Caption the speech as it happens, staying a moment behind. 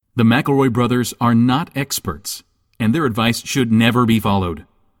The McElroy brothers are not experts, and their advice should never be followed.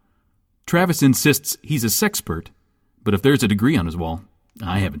 Travis insists he's a sexpert, but if there's a degree on his wall,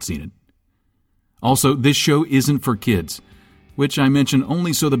 I haven't seen it. Also, this show isn't for kids, which I mention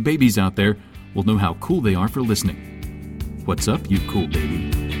only so the babies out there will know how cool they are for listening. What's up, you cool baby?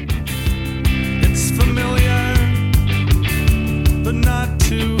 It's familiar, but not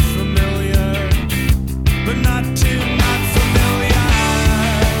too familiar, but not too not familiar.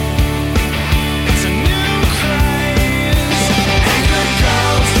 It's a new craze. Hey, good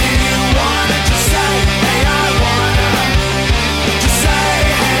girls, do you wanna just say, hey, I wanna? Just say,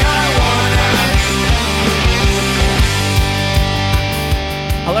 hey, I wanna.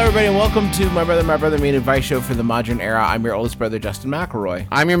 Hello, everybody, and welcome to My Brother, Me, and Advice Show for the Modern Era. I'm your oldest brother, Justin McElroy.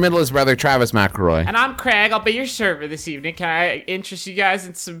 I'm your middleest brother, Travis McElroy. And I'm Craig. I'll be your server this evening. Can I interest you guys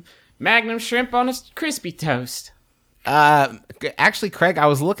in some Magnum shrimp on a crispy toast? Actually, Craig, I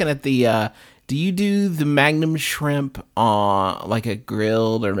was looking at the, do you do the Magnum shrimp on, like, a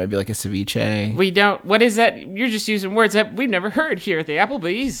grilled or maybe like a ceviche? We don't. What is that? You're just using words that we've never heard here at the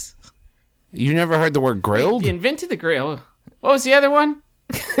Applebee's. You never heard the word grilled? You invented the grill. What was the other one?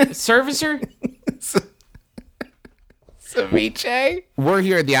 Servicer? Ceviche? We're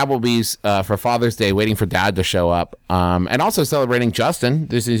here at the Applebee's for Father's Day, waiting for Dad to show up, and also celebrating Justin.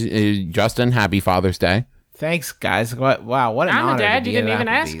 This is Justin. Happy Father's Day. Thanks, guys. Wow, what an honor. I'm a dad. to You be didn't at even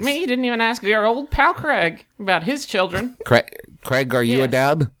ask Applebee's. me. You didn't even ask your old pal Craig about his children. Craig, are you a Yes.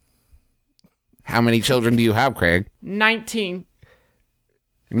 dad? How many children do you have, Craig? 19.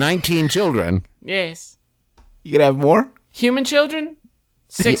 19 children. Yes. You gonna have more? Human children?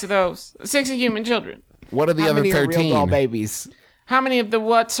 6 of those. 6 of human children. What are the How other many are real 13? doll babies? How many of the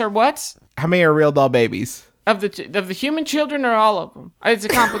whats are whats? How many are real doll babies? Of the human children or all of them? It's a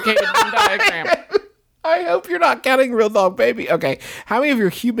complicated Venn diagram. I hope you're not counting real doll baby. Okay, how many of your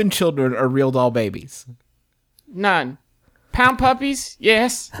human children are real doll babies? None. Pound puppies?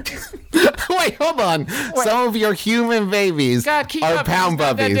 Yes. Wait, hold on. Some of your human babies God, keep are up. pound It's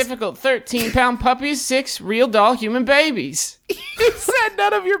not that puppies. difficult. 13 pound puppies, 6 real doll human babies. You said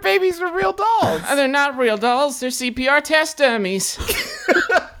none of your babies are real dolls. They're not real dolls. They're CPR test dummies.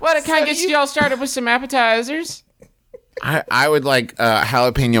 What? Can I get you all started with some appetizers? I would like a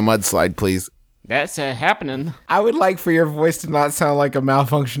jalapeno mudslide, please. That's happening. I would like for your voice to not sound like a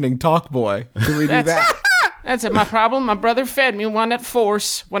malfunctioning talk boy. Can we do that? That's my problem. My brother fed me one at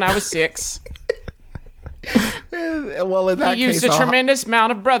Force when I was 6. Well, in that He used case, a tremendous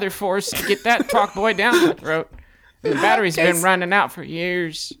amount of brother force to get that talk boy down my throat. The battery's been running out for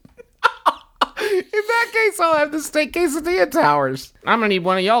years. in that case, I'll have the steak quesadilla towers. I'm gonna need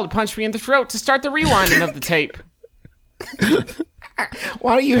one of y'all to punch me in the throat to start the rewinding of the tape.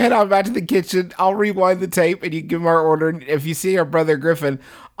 Why don't you head on back to the kitchen? I'll rewind the tape, and you give him our order. And if you see our brother Griffin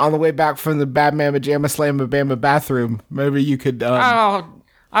on the way back from the Bad Mama Jamma Slamma Bama bathroom, maybe you could. Oh,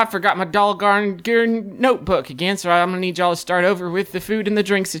 I forgot my doggone notebook again, so I'm gonna need y'all to start over with the food and the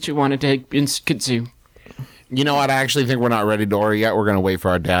drinks that you wanted to consume. You know what? I actually think we're not ready to order yet. We're going to wait for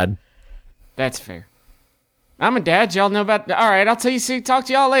our dad. That's fair. I'm a dad. Y'all know about. All right, I'll tell you. Talk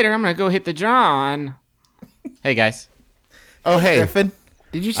to y'all later. I'm gonna go hit the John. Hey guys. Oh, hey. Griffin,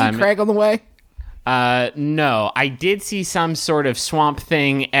 did you see Craig on the way? No, I did see some sort of Swamp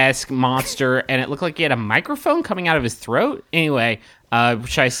Thing-esque monster, and it looked like he had a microphone coming out of his throat. Anyway,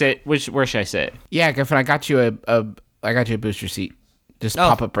 should I sit? Where should I sit? Yeah, Griffin, I got you a booster seat. Just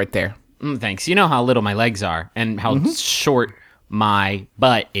pop up right there. Thanks. You know how little my legs are and how short my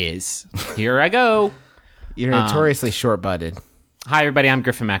butt is. Here I go. You're notoriously short-butted. Hi, everybody. I'm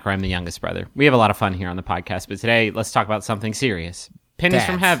Griffin McElroy. I'm the youngest brother. We have a lot of fun here on the podcast, but today let's talk about something serious. Pennies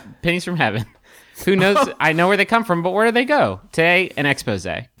from heaven. Who knows? I know where they come from, but where do they go? Today, an expose.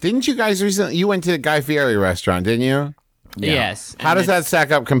 Didn't you guys recently? You went to the Guy Fieri restaurant, didn't you? Yes. How does that stack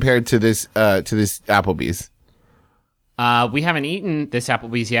up compared to this Applebee's? We haven't eaten this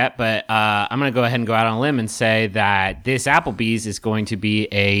Applebee's yet, but I'm going to go ahead and go out on a limb and say that this Applebee's is going to be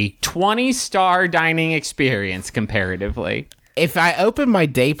a 20-star dining experience comparatively. If I open my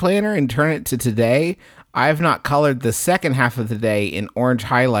day planner and turn it to today, I have not colored the second half of the day in orange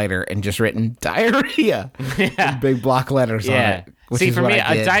highlighter and just written diarrhea in big block letters on it. See, for me,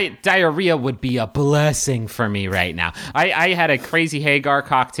 diarrhea would be a blessing for me right now. I had a Crazy Hagar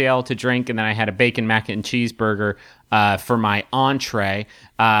cocktail to drink, and then I had a bacon mac and cheeseburger for my entree.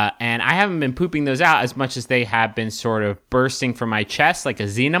 And I haven't been pooping those out as much as they have been sort of bursting from my chest like a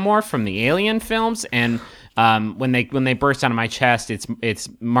xenomorph from the Alien films. And When they burst out of my chest, it's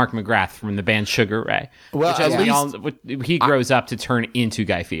Mark McGrath from the band Sugar Ray. Well, which, as at we least- all, he grows up to turn into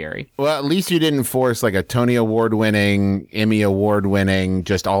Guy Fieri. Well, at least you didn't force like a Tony Award-winning, Emmy Award-winning,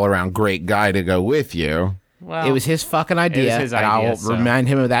 just all-around great guy to go with you. Well, It was his fucking idea, his and idea, I will so- remind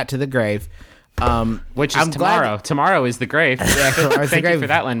him of that to the grave. which is I'm glad- tomorrow. Tomorrow is the grave. tomorrow's the Thank you grave. for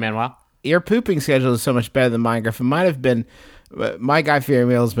that, Lin-Manuel. Your pooping schedule is so much better than mine, Griff. It might have been. My Guy Fieri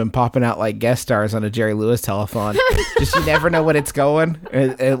meal has been popping out like guest stars on a Jerry Lewis telethon. Just you never know when it's going.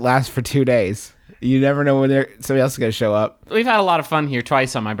 It lasts for 2 days. You never know when somebody else is going to show up. We've had a lot of fun here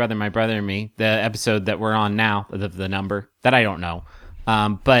twice on My Brother and Me, the episode that we're on now, the number that I don't know.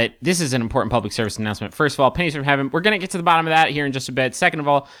 But this is an important public service announcement. First of all, Pennies from Heaven. We're going to get to the bottom of that here in just a bit. Second of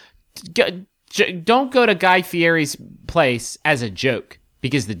all, don't go to Guy Fieri's place as a joke,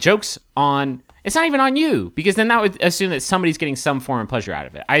 because the joke's on... It's not even on you, because then that would assume that somebody's getting some form of pleasure out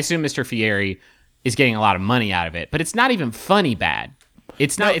of it. I assume Mr. Fieri is getting a lot of money out of it, but it's not even funny bad.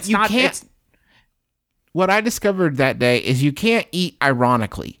 It's not... No, it's you not... can't- It's, What I discovered that day is you can't eat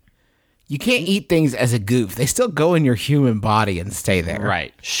ironically. You can't eat things as a goof. They still go in your human body and stay there.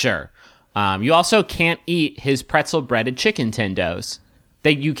 Right, sure. You also can't eat his pretzel breaded chicken tendos.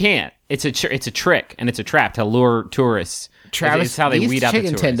 You can't. It's a trick and it's a trap to lure tourists. Travis, it's how they these weed out the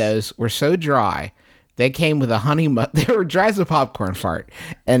chicken tourists. tendos were so dry. They came with a honey. They were dry as a popcorn fart,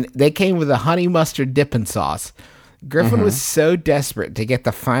 and they came with a honey mustard dipping sauce. Griffin was so desperate to get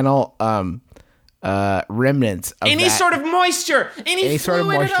the final remnants of Any that sort of moisture, any sort of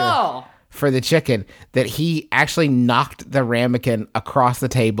fluid moisture. at all. for the chicken that he actually knocked the ramekin across the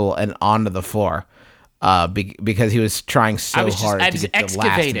table and onto the floor. Because he was trying so hard to get the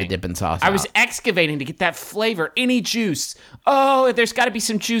last of the dipping sauce I was out. excavating to get that flavor, any juice. Oh, there's got to be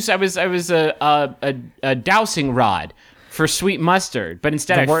some juice. I was a dowsing rod for sweet mustard, but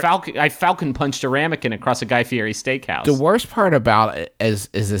instead I falcon punched a ramekin across a Guy Fieri steakhouse. The worst part about it is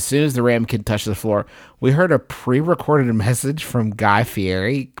as soon as the ramekin touched the floor, we heard a pre-recorded message from Guy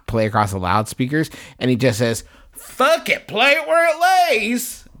Fieri play across the loudspeakers, and he just says, "Fuck it, play it where it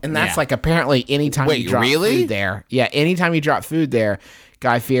lays." And that's Yeah. like apparently anytime Wait, you drop really? food there. Yeah, anytime you drop food there,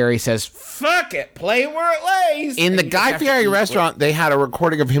 Guy Fieri says, "Fuck it, play it where it lays." In the And you just Guy have to Fieri eat restaurant, they had a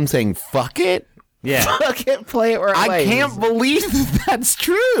recording of him saying, "Fuck it." yeah. Fuck it, play it where it I lays. can't believe that's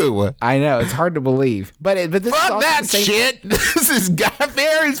true. I know, it's hard to believe. But this is Fuck also that the same- shit. This is Guy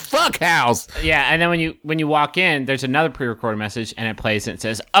Fieri's fuck house. Yeah, and then when you walk in, there's another pre-recorded message, and it plays and it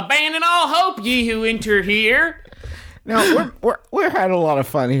says, "Abandon all hope, ye who enter here." No, we're having a lot of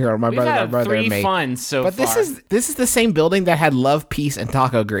fun here on my We've brother, had my brother, and three me. funs so But far. this is the same building that had love, peace, and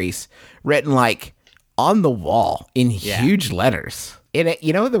taco grease written like on the wall in huge letters. And it,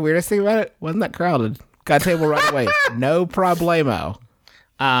 you know the weirdest thing about it? Wasn't that crowded? Got a table right away. No problemo.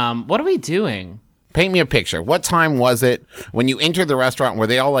 What are we doing? Paint me a picture. What time was it when you entered the restaurant? Were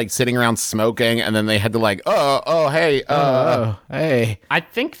they all like sitting around smoking, and then they had to like, hey, Oh, hey. I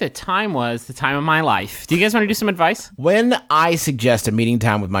think the time was the time of my life. Do you guys want to do some advice? When I suggest a meeting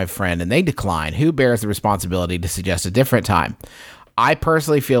time with my friend and they decline, who bears the responsibility to suggest a different time? I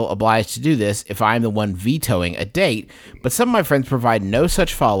personally feel obliged to do this if I'm the one vetoing a date, but some of my friends provide no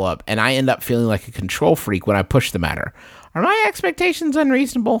such follow-up, and I end up feeling like a control freak when I push the matter. Are my expectations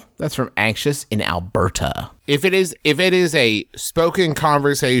unreasonable? That's from Anxious in Alberta. If it is a spoken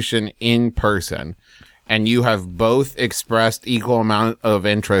conversation in person, and you have both expressed equal amount of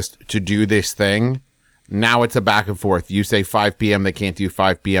interest to do this thing, now it's a back and forth. You say 5 p.m., they can't do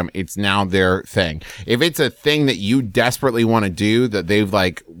 5 p.m. It's now their thing. If it's a thing that you desperately want to do that they've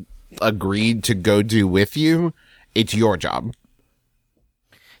like agreed to go do with you, it's your job.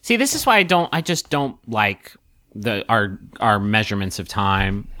 See, this is why I just don't like our measurements of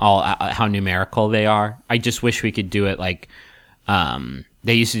time, all how numerical they are. I just wish we could do it like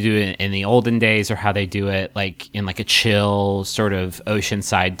they used to do it in the olden days, or how they do it like in like a chill sort of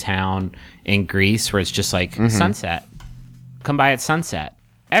oceanside town in Greece, where it's just like sunset. Come by at sunset.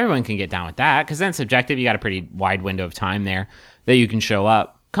 Everyone can get down with that, because then it's subjective. You got a pretty wide window of time there that you can show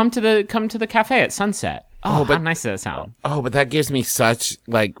up. Come to the cafe at sunset. Oh, how nice does that sound? Oh, but that gives me such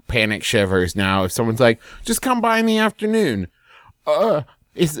like panic shivers now. If someone's like, just come by in the afternoon. Do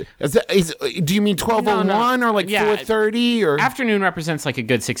you mean 12:01 or like Yeah. 4:30 or? Afternoon represents like a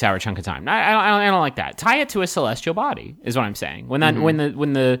good 6-hour chunk of time. I don't like that. Tie it to a celestial body is what I'm saying. When that when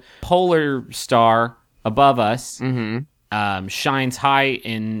the polar star above us shines high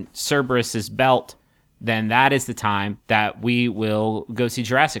in Cerberus's belt, then that is the time that we will go see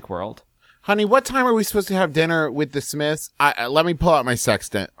Jurassic World. Honey, what time are we supposed to have dinner with the Smiths? Let me pull out my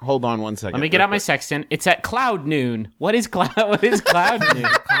sextant. Hold on one second. Let me get out my sextant. It's at cloud noon. What is cloud noon?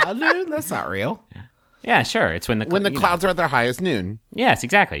 Cloud noon? That's not real. Yeah, sure. It's when the When the you know. clouds are at their highest noon. Yes,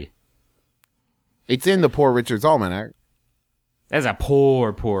 exactly. It's in the Poor Richard's Almanac. That's a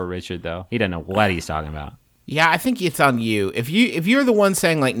poor Richard, though. He doesn't know what he's talking about. Yeah, I think it's on you. If you're the one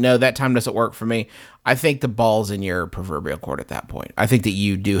saying like, no, that time doesn't work for me, I think the ball's in your proverbial court at that point. I think that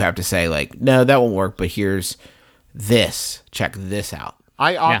you do have to say like, no, that won't work, but here's this. Check this out.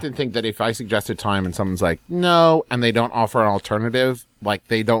 I often think that if I suggest a time and someone's like, no, and they don't offer an alternative, like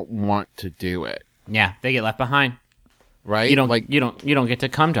they don't want to do it. Yeah, they get left behind. Right? You don't like, you don't get to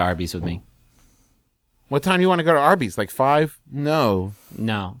come to Arby's with me. what time do you want to go to Arby's? Like 5? No.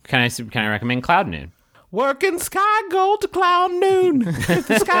 No. Can I recommend Cloud Noon? Working sky gold to cloud noon. If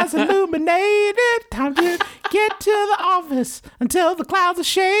the sky's illuminated, time to get to the office until the clouds are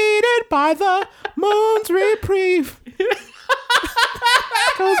shaded by the moon's reprieve.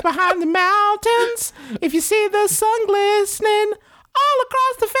 Goes behind the mountains. If you see the sun glistening all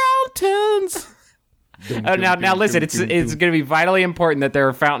across the fountains. Oh, now listen. It's going to be vitally important that there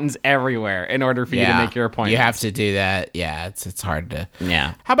are fountains everywhere in order for you to make your appointment. You have to do that. Yeah, it's hard to.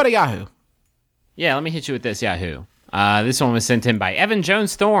 Yeah. How about a Yahoo? Yeah, let me hit you with this, Yahoo. This one was sent in by Evan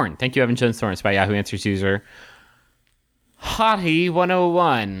Jones Thorne. Thank you, Evan Jones Thorne. It's by Yahoo Answers user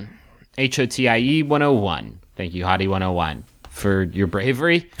Hottie101. HOTIE 101. Thank you, Hottie 101, for your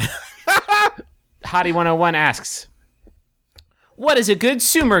bravery. Hottie 101 asks, what is a good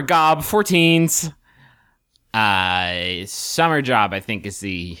summer gob for teens? Summer job, I think, is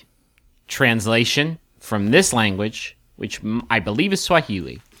the translation from this language, which I believe is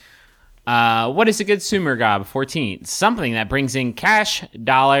Swahili. What is a good summer gob for teens? Something that brings in cash,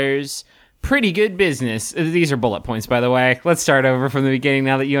 dollars, pretty good business. These are bullet points, by the way. Let's start over from the beginning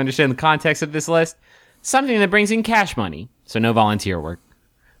now that you understand the context of this list. Something that brings in cash money, so no volunteer work.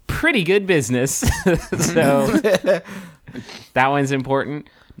 Pretty good business. So that one's important.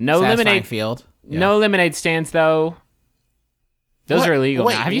 No Satisfying lemonade field. Yeah. No lemonade stands though. Those What? are illegal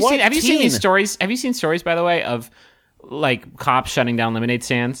Wait, now. Have you what seen teen? these stories? Have you seen stories, by the way, of like cops shutting down lemonade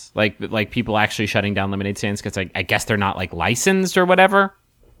stands? Like people actually shutting down lemonade stands because I guess they're not like licensed or whatever.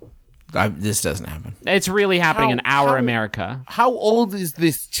 This doesn't happen. It's really happening in our How- America. How old is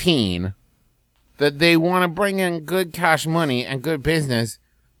this teen that they want to bring in good cash money and good business,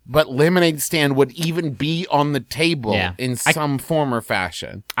 but lemonade stand would even be on the table Yeah. in some form or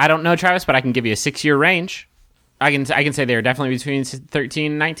fashion? I don't know, Travis, but I can give you a 6-year range. I can say they're definitely between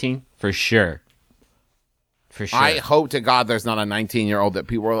 13 and 19 for sure. For sure. I hope to God there's not a 19-year-old that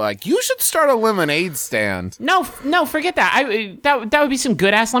people are like, you should start a lemonade stand. No, forget that. That would be some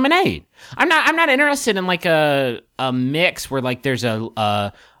good ass lemonade. I'm not interested in like a mix where like there's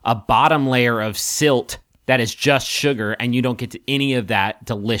a bottom layer of silt that is just sugar and you don't get to any of that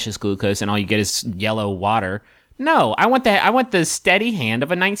delicious glucose and all you get is yellow water. No, I want the steady hand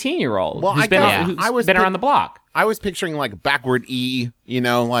of a 19-year-old Well, who's I been got- who's I was been pic- around the block. I was picturing like backward E,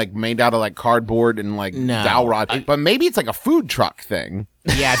 like made out of like cardboard and like No. dowel rod. But maybe it's like a food truck thing.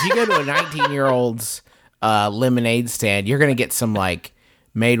 Yeah, if you go to a 19-year-old's lemonade stand, you're gonna get some like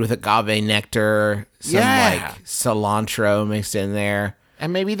made with agave nectar, some Yeah. like cilantro mixed in there.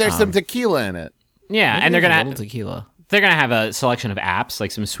 And maybe there's some tequila in it. Yeah, and they're Maybe a gonna little tequila. they're gonna have a selection of apps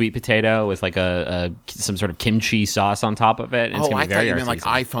like some sweet potato with like a some sort of kimchi sauce on top of it. And it's Oh, gonna I be thought very you meant like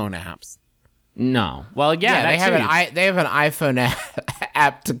artisanal. iPhone apps. No, well, yeah, they have that they have an iPhone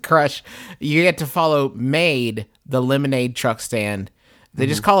app to crush. You get to follow Made, the lemonade truck stand. They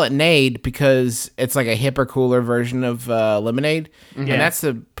just call it Nade because it's like a hipper, cooler version of lemonade, Yeah. and that's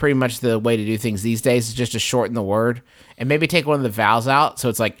pretty much the way to do things these days. Is just to shorten the word and maybe take one of the vowels out, so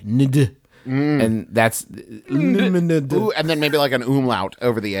it's like nd, and that's lemonade. Ooh, and then maybe like an umlaut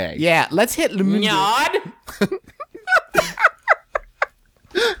over the A. Yeah, let's hit lemonade. Nyad.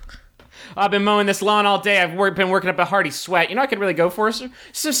 I've been mowing this lawn all day. I've been working up a hearty sweat. You know, I could really go for some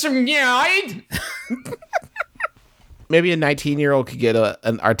nyad. Maybe a 19-year-old could get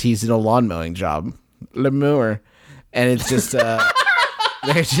an artisanal lawn mowing job, Lemur, and it's just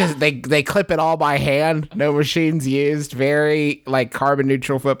they're just they clip it all by hand, no machines used, very like carbon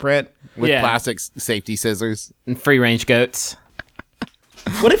neutral footprint. With Yeah. plastic safety scissors. And free range goats.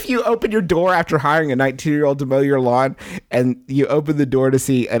 What if you open your door after hiring a 19-year-old to mow your lawn, and you open the door to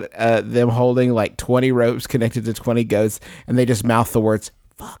see them holding like 20 ropes connected to 20 goats, and they just mouth the words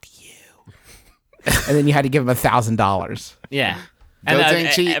 "fuck you," and then you had to give them $1,000. Yeah. Goats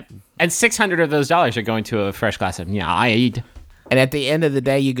ain't cheap. And 600 of those dollars are going to a fresh glass of nyad. And at the end of the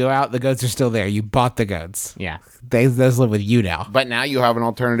day, you go out, the goats are still there. You bought the goats. Yeah. Those live with you now. But now you have an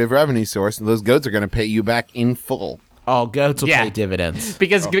alternative revenue source, and those goats are going to pay you back in full. Oh, goats will Yeah. pay dividends.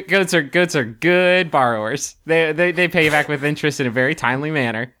 Because goats are good borrowers. They pay you back with interest in a very timely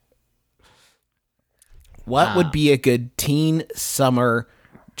manner. What would be a good teen summer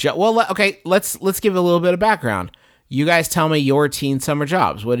job? Well, okay, let's give a little bit of background. You guys tell me your teen summer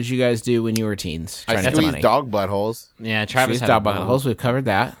jobs. What did you guys do when you were teens? I Trying to get squeezed money. dog buttholes. Yeah, Travis Squeeze had dog a bucket holes. We've covered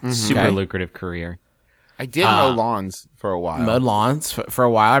that. super Okay. lucrative career. I did mow lawns for a while. Mowed lawns for a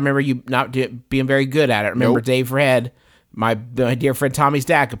while. I remember you not being very good at it. I remember Nope. Dave Red, my dear friend Tommy's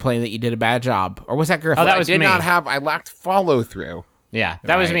dad, complaining that you did a bad job. Or was that Griffin? Oh, that I was did me. not have. I lacked follow through. Yeah,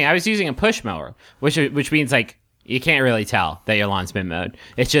 that was Right. me. I was using a push mower, which means like you can't really tell that your lawn's been mowed.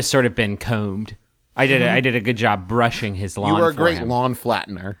 It's just sort of been combed. I did a good job brushing his lawn. You were a for great him. lawn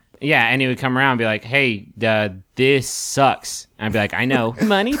flattener. Yeah, and he would come around and be like, "Hey, this sucks." And I'd be like, "I know,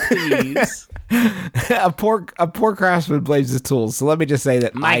 money, please." a poor craftsman blames his tools. So let me just say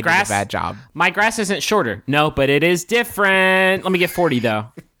that My I grass- did a bad job. My grass isn't shorter. No, but it is different. Let me get 40 though.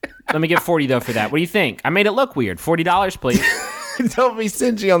 Let me get 40 though for that. What do you think? I made it look weird. $40, please. Don't be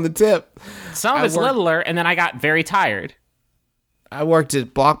stingy on the tip. Some of it's littler, and then I got very tired. I worked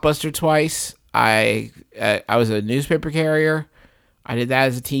at Blockbuster twice. I was a newspaper carrier. I did that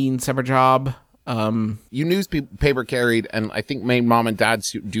as a teen summer job. You newspaper carried, and I think made mom and dad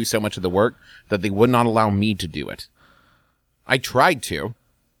do so much of the work that they would not allow me to do it. I tried to.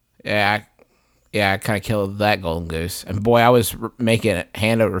 Yeah, I kind of killed that golden goose. And boy, I was making it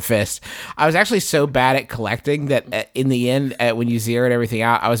hand over fist. I was actually so bad at collecting that in the end, when you zeroed everything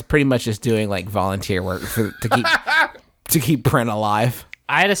out, I was pretty much just doing like volunteer work to keep print alive.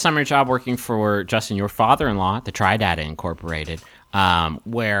 I had a summer job working for Justin, your father-in-law, the Tridata Incorporated,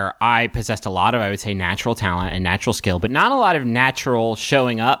 where I possessed a lot of, I would say, natural talent and natural skill, but not a lot of natural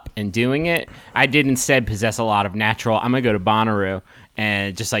showing up and doing it. I did instead possess a lot of natural, I'm going to go to Bonnaroo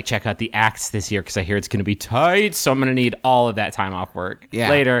and just like check out the acts this year because I hear it's going to be tight, so I'm going to need all of that time off work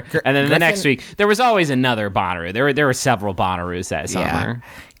later. And then the next week, there was always another Bonnaroo. There were several Bonnaroos that summer.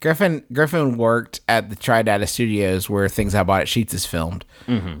 Griffin worked at the Tridata Studios where Things I Bought at Sheets is filmed.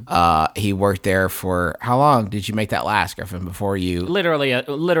 Mm-hmm. He worked there for how long did you make that last, Griffin? Before you Literally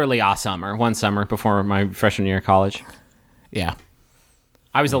a summer, one summer before my freshman year of college. yeah.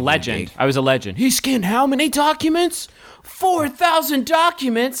 I was a legend. I was a legend. He scanned how many documents? 4,000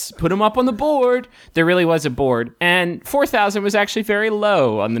 documents. Put them up on the board. There really was a board. And 4,000 was actually very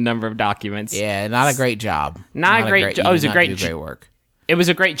low on the number of documents. Yeah, not a great job. Not a great job. you It was did a not great do jo- great work. It was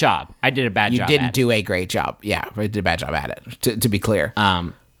a great job. I did a bad You job didn't at do a great job. Yeah, but you did a bad job at it, to be clear.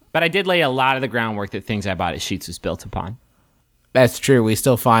 it. But I did lay a lot of the groundwork that Things I Bought at Sheets was built upon. That's true. We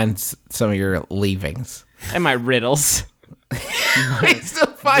still find some of your leavings. And my riddles. We still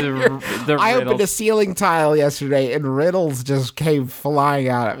find The I opened a riddles. ceiling tile yesterday, and riddles just came flying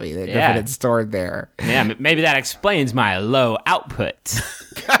out at me that Griffin Yeah. had stored there. Yeah, maybe that explains my low output.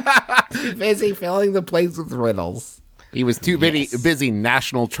 Busy filling the place with riddles. He was too busy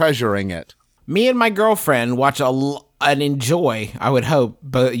national treasuring it. Me and my girlfriend watch and enjoy, I would hope,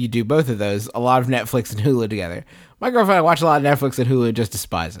 but you do both of those, a lot of Netflix and Hulu together. My girlfriend and I watch a lot of Netflix and Hulu and just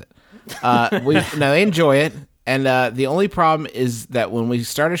despise it. They enjoy it. And the only problem is that when we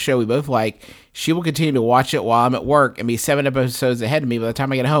start a show we both like, she will continue to watch it while I'm at work and be 7 episodes ahead of me by the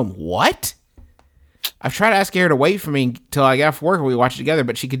time I get home. What? I've tried asking her to wait for me until I get off work and we watch it together,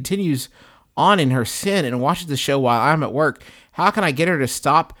 but she continues on in her sin and watches the show while I'm at work. How can I get her to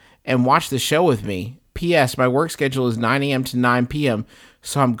stop and watch the show with me? P.S. My work schedule is 9 a.m. to 9 p.m.,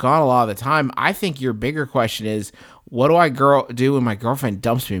 so I'm gone a lot of the time. I think your bigger question is, what do I do when my girlfriend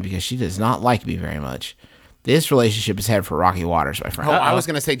dumps me because she does not like me very much? This relationship is headed for rocky waters, my friend. Oh, I was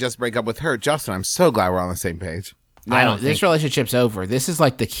going to say just break up with her. Justin, I'm so glad we're on the same page. No, this relationship's over. This is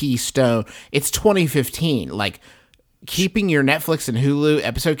like the keystone. It's 2015. Like, keeping your Netflix and Hulu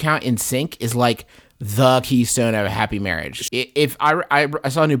episode count in sync is like the keystone of a happy marriage. If I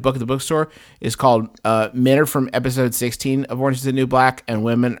saw a new book at the bookstore, it's called Men Are From Episode 16 of Orange is the New Black, and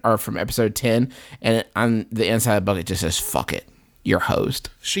Women Are From Episode 10. And on the inside of the book, it just says, fuck it, your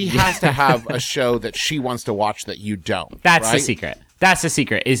host. She has to have a show that she wants to watch that you don't. That's the right? secret. That's the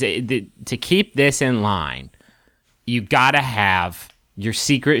secret. To keep this in line, you got to have your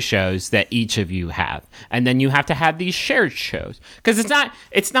secret shows that each of you have, and then you have to have these shared shows, because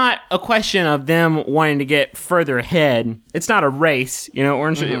it's not a question of them wanting to get further ahead. It's not a race,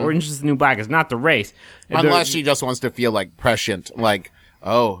 Orange is the New Black is not the race, Unless she just wants to feel like prescient, like,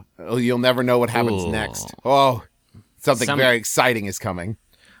 oh, you'll never know what happens Ooh. next. Oh, something very exciting is coming.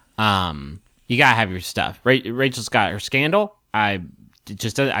 You gotta have your stuff. Rachel's got her Scandal. I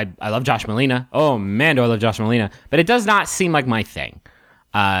love Josh Molina. Oh man, do I love Josh Molina! But it does not seem like my thing.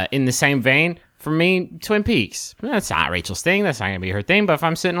 In the same vein, For me, Twin Peaks. That's not Rachel's thing. That's not going to be her thing. But if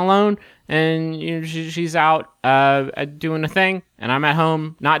I'm sitting alone and she's out doing a thing and I'm at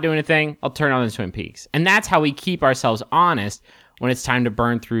home not doing a thing, I'll turn on the Twin Peaks. And that's how we keep ourselves honest when it's time to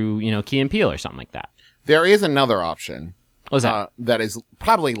burn through, Key and Peele or something like that. There is another option. What's that? That is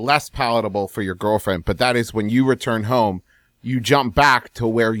probably less palatable for your girlfriend, but that is when you return home, you jump back to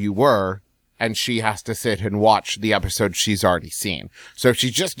where you were, and she has to sit and watch the episode she's already seen. So if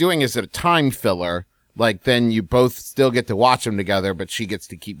she's just doing it as a time filler, like then you both still get to watch them together, but she gets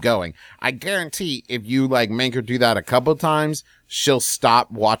to keep going. I guarantee if you like make her do that a couple times, she'll stop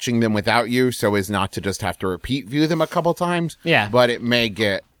watching them without you, so as not to just have to repeat view them a couple times. Yeah. But it may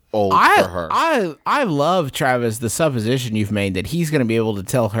get old for her. I love, Travis, the supposition you've made that he's going to be able to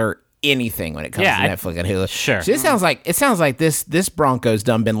tell her anything when it comes to Netflix and Hulu. Sure. So it sounds like this Bronco's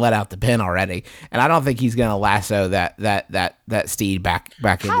done been let out the pen already, and I don't think he's going to lasso that steed back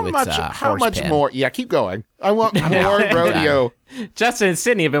into its How horse much pen. more? Yeah, keep going. I want more rodeo. Justin and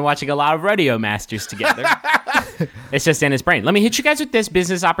Sydney have been watching a lot of Rodeo Masters together. It's just in his brain. Let me hit you guys with this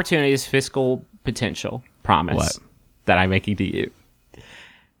business opportunities, fiscal potential promise What? that I'm making to you.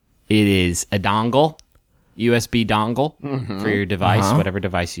 It is a dongle, USB dongle for your device, whatever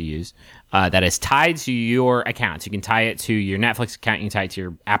device you use, that is tied to your accounts. You can tie it to your Netflix account. You can tie it to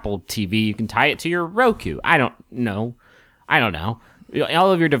your Apple TV. You can tie it to your Roku. I don't know.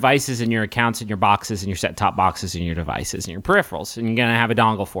 All of your devices and your accounts and your boxes and your set-top boxes and your devices and your peripherals. And you're going to have a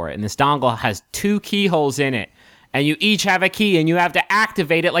dongle for it. And this dongle has 2 keyholes in it. And you each have a key, and you have to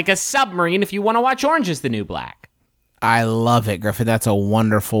activate it like a submarine if you want to watch Orange is the New Black. I love it, Griffin. That's a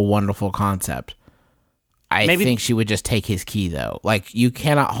wonderful, wonderful concept. I think she would just take his key, though. Like, you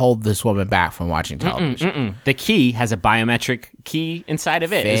cannot hold this woman back from watching television. The key has a biometric key inside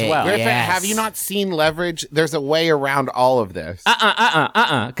of it as well. Griffin, Yes. have you not seen Leverage? There's a way around all of this.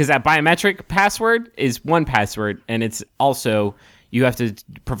 Because that biometric password is one password, and it's also, you have to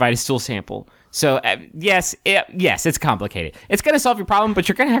provide a stool sample. So, yes, it's complicated. It's going to solve your problem, but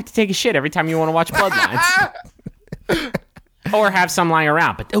you're going to have to take a shit every time you want to watch Bloodlines. Or have some lying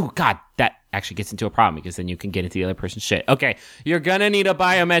around. But, oh, God, that actually gets into a problem because then you can get into the other person's shit. Okay, you're going to need a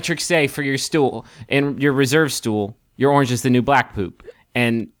biometric safe for your stool and your reserve stool. Your Orange is the New Black poop.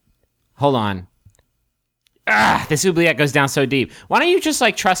 And, hold on. This oubliette goes down so deep. Why don't you just,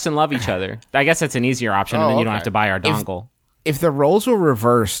 trust and love each other? I guess that's an easier option, and then you don't have to buy our dongle. If the roles were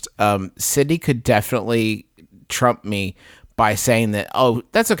reversed, Sydney could definitely trump me by saying that, oh,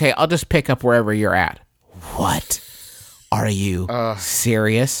 that's okay, I'll just pick up wherever you're at. What? Are you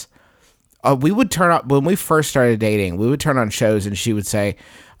serious? We would turn on, when we first started dating, we would turn on shows and she would say,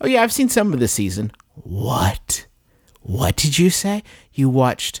 oh yeah, I've seen some of the season. What? What did you say? You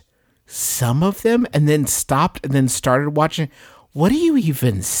watched some of them and then stopped and then started watching? What are you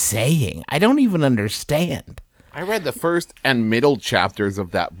even saying? I don't even understand. I read the first and middle chapters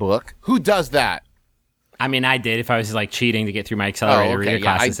of that book. Who does that? I mean, I did if I was cheating to get through my accelerated reader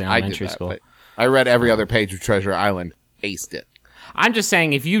classes in elementary school. But I read every other page of Treasure Island. Aced it. I'm just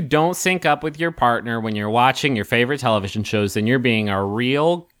saying, if you don't sync up with your partner when you're watching your favorite television shows, then you're being a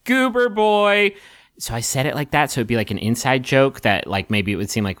real goober boy. So I said it like that, so it'd be like an inside joke that maybe it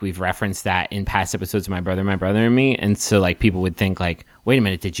would seem like we've referenced that in past episodes of My Brother and Me, and so people would think wait a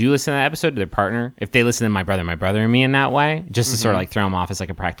minute, did you listen to that episode to their partner? If they listen to My Brother and Me in that way, just to sort of throw them off as a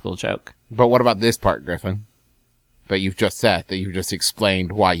practical joke. But what about this part, Griffin? That you've just said, that you've just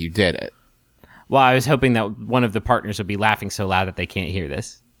explained why you did it. Well, I was hoping that one of the partners would be laughing so loud that they can't hear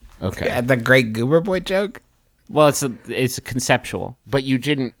this. Okay. Yeah, the great goober boy joke? Well, it's conceptual. But you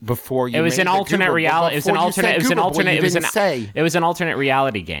didn't before you. It was made an the alternate Goober, reality. It was an before you said alternate. It was an Goober Boy, alternate. you It was didn't say. It was an alternate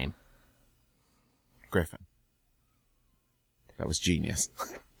reality game. Griffin. That was genius.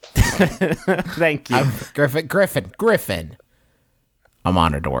 Thank you. Griffin. I'm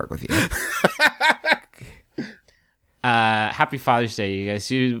honored to work with you. Happy Father's Day, you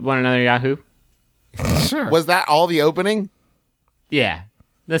guys. You want another Yahoo? Sure. Was that all the opening? Yeah.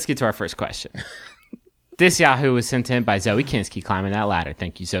 Let's get to our first question. This Yahoo was sent in by Zoe Kinski, climbing that ladder.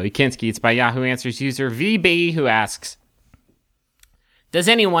 Thank you, Zoe Kinski. It's by Yahoo Answers user VB, who asks, does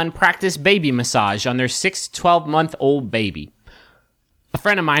anyone practice baby massage on their 6 to 12-month-old baby? A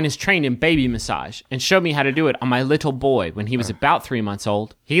friend of mine is trained in baby massage and showed me how to do it on my little boy when he was about 3 months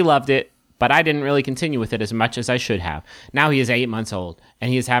old. He loved it, but I didn't really continue with it as much as I should have. Now he is 8 months old,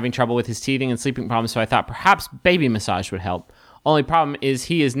 and he is having trouble with his teething and sleeping problems, so I thought perhaps baby massage would help. Only problem is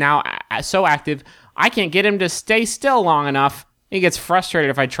he is now so active, I can't get him to stay still long enough. He gets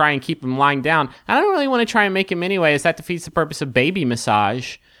frustrated if I try and keep him lying down. I don't really want to try and make him anyway, as that defeats the purpose of baby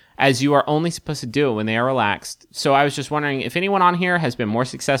massage. as you are only supposed to do it when they are relaxed. So I was just wondering if anyone on here has been more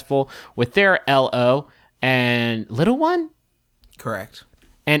successful with their LO and little one? Correct.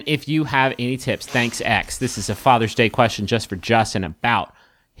 And if you have any tips, thanks X. This is a Father's Day question just for Justin about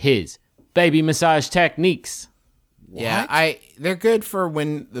his baby massage techniques. Yeah, they're good for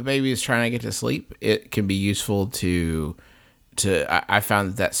when the baby is trying to get to sleep. It can be useful to I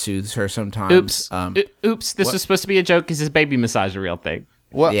found that soothes her sometimes. Oops. This was supposed to be a joke. Is this baby massage a real thing?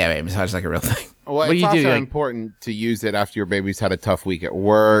 What? Yeah, baby massage is like a real thing. Well, What do it's you do, also like- important to use it after your baby's had a tough week at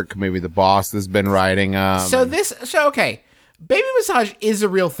work. Maybe the boss has been riding them. So okay, baby massage is a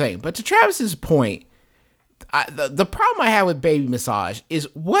real thing. But to Travis's point, the problem I have with baby massage is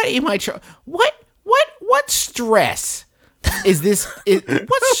what am I what stress is this?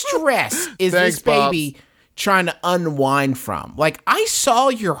 What stress is Thanks, this baby trying to unwind from? Like, I saw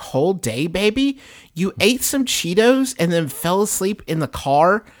your whole day, baby. You ate some Cheetos and then fell asleep in the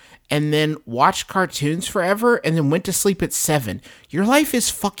car and then watched cartoons forever and then went to sleep at 7. Your life is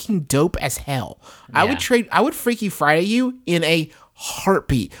fucking dope as hell. I would Freaky Friday you in a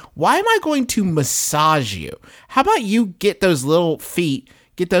heartbeat. Why am I going to massage you? How about you get those little feet,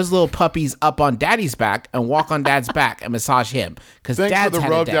 get those little puppies up on daddy's back and walk on dad's back and massage him? Because Thanks dad's for the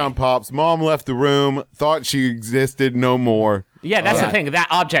had a rub day. down, Pops. Mom left the room, thought she existed no more. Yeah, that's the thing. That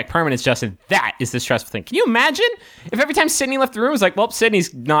object permanence, Justin, that is the stressful thing. Can you imagine if every time Sydney left the room it was like, well,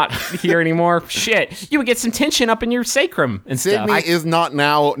 Sydney's not here anymore. Shit. You would get some tension up in your sacrum and Sydney stuff. is not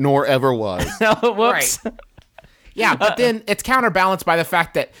now nor ever was. Whoops. Yeah, but then it's counterbalanced by the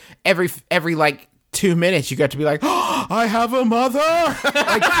fact that every like 2 minutes you got to be like, oh, I have a mother.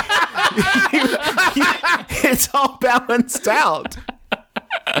 Like, it's all balanced out.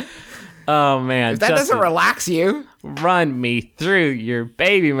 Oh, man. If that Justin, doesn't relax you. run me through your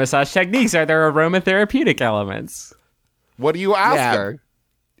baby massage techniques. Are there aromatherapeutic elements? What do you ask Yeah.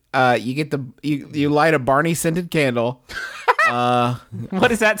 her? You get you light a Barney scented candle, What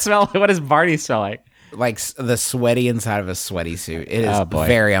does that smell? What does Barney smell like? like the sweaty inside of a sweaty suit. It is Oh, boy.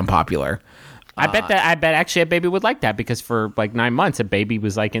 very unpopular. I bet actually a baby would like that because for like 9 months, a baby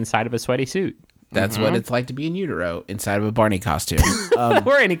was like inside of a sweaty suit. That's what it's like to be in utero inside of a Barney costume.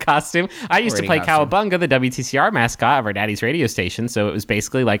 Or any costume. I used to any play costume. Cowabunga, the WTCR mascot of our daddy's radio station. So it was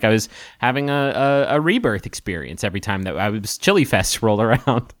basically like I was having a rebirth experience every time that I was Chili Fest rolled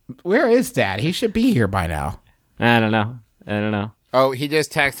around. Where is Dad? He should be here by now. I don't know. Oh, he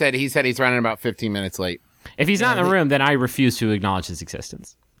just texted. He said he's running about 15 minutes late. If he's not in the room, then I refuse to acknowledge his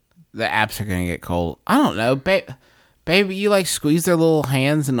existence. The apps are gonna get cold. I don't know, baby. You like squeeze their little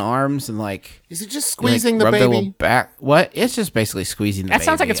hands and arms and like Is it just like, squeezing the rub their little baby? back. What? It's just basically squeezing the That baby.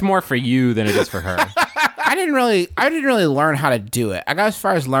 sounds like it's more for you than it is for her. I didn't really learn how to do it. I got as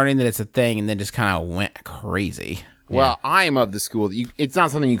far as learning that it's a thing, and then just kind of went crazy. Well, I am of the school that it's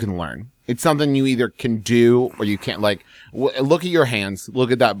not something you can learn. It's something you either can do or you can't. Like, look at your hands.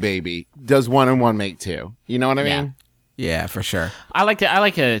 Look at that baby. Does 1 and 1 make 2? You know what I mean? Yeah, for sure. I like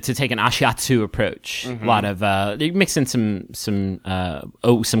to take an ashiatsu approach. A lot of you mix in some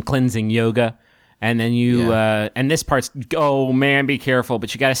cleansing yoga, and then you and this part's oh man, be careful,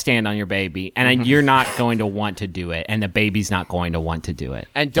 but you got to stand on your baby, and you're not going to want to do it, and the baby's not going to want to do it.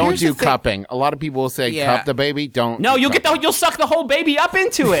 And don't Here's do the thing. cupping. A lot of people will say Yeah. cup the baby. Don't. No, do you'll cupping. you'll suck the whole baby up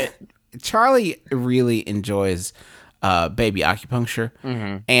into it. Charlie really enjoys baby acupuncture,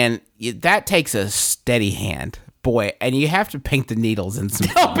 and that takes a steady hand, boy. And you have to paint the needles in some.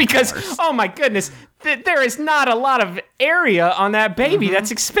 Oh, because oh my goodness, there is not a lot of area on that baby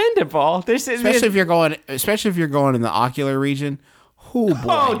that's expendable. especially if you're going in the ocular region. Oh boy!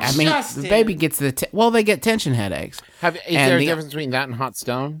 Oh, I mean, Justin. the baby gets they get tension headaches. Is And there a the- difference between that and hot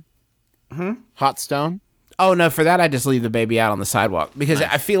stone? Hot stone? Oh no! For that, I just leave the baby out on the sidewalk because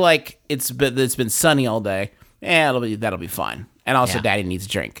I feel like it's been sunny all day. Yeah, that'll be fine. And also, Daddy needs a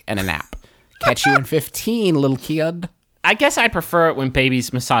drink and a nap. Catch you in 15, little kid. I guess I prefer it when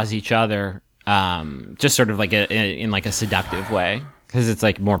babies massage each other, just sort of like in like a seductive way, because it's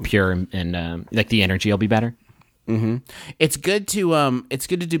like more pure and like the energy will be better. It's good to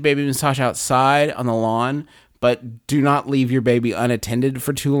do baby massage outside on the lawn, but do not leave your baby unattended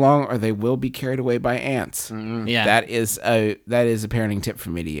for too long, or they will be carried away by ants. Yeah, That is a parenting tip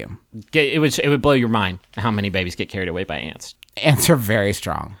from me to you. it would blow your mind how many babies get carried away by ants. Ants are very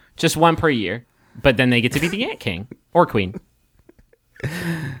strong. Just one per year, but then they get to be the ant king or queen.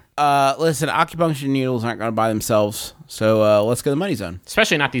 Listen, acupuncture needles aren't going to buy themselves, so let's go to the money zone.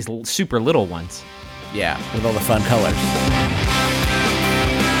 Especially not these super little ones. Yeah, with all the fun colors.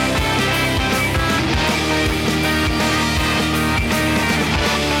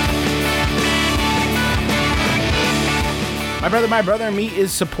 My Brother and Me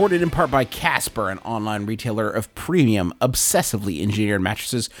is supported in part by Casper, an online retailer of premium, obsessively engineered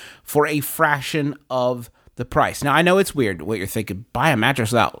mattresses for a fraction of the price. Now, I know it's weird what you're thinking. Buy a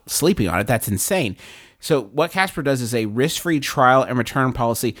mattress without sleeping on it. That's insane. So what Casper does is a risk-free trial and return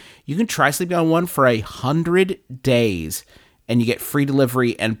policy. You can try sleeping on one for 100 days, and you get free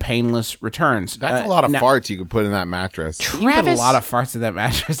delivery and painless returns. That's a lot of farts you could put in that mattress. You put a lot of farts in that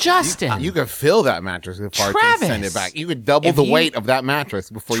mattress. Justin. You could fill that mattress with farts Travis. and send it back. You could double the weight of that mattress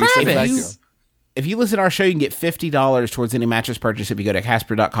before you send it back to Travis. him. If you listen to our show, you can get $50 towards any mattress purchase if you go to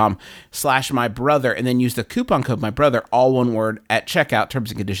Casper.com/mybrother and then use the coupon code MyBrother, all one word, at checkout.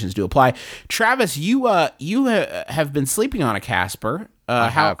 Terms and conditions do apply. Travis, you have been sleeping on a Casper.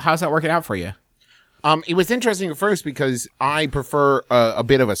 How's that working out for you? It was interesting at first because I prefer a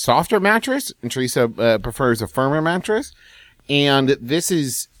bit of a softer mattress, and Teresa prefers a firmer mattress. And this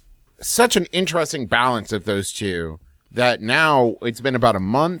is such an interesting balance of those two that now it's been about a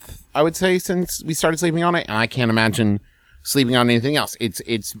month, I would say, since we started sleeping on it, and I can't imagine sleeping on anything else. It's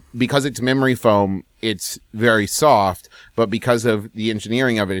because it's memory foam, it's very soft, but because of the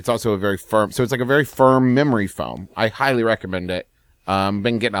engineering of it, it's also a very firm. So it's like a very firm memory foam. I highly recommend it.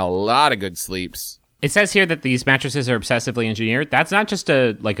 Been getting a lot of good sleeps. It says here that these mattresses are obsessively engineered. That's not just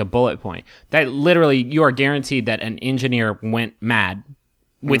a bullet point. That literally you are guaranteed that an engineer went mad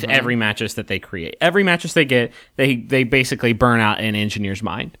with every mattress that they create. Every mattress they get, they basically burn out an engineer's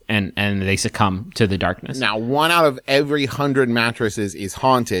mind and they succumb to the darkness. Now, 1 out of every 100 mattresses is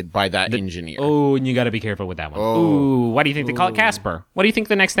haunted by that engineer. Oh, and you got to be careful with that one. Ooh, why do you think they call it Casper? What do you think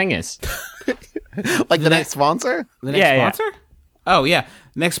the next thing is? Like the next sponsor? The next sponsor? Oh, yeah.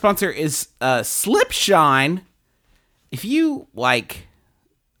 Next sponsor is Slipshine. If you like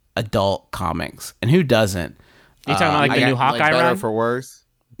adult comics, and who doesn't? You talking about like the new Hawkeye Better run? for worse?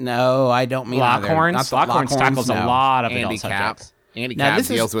 No, I don't mean either. Lockhorns? Not the Lockhorns tackles a no. lot of Andy adult Cap. subjects. Andy Now, Cap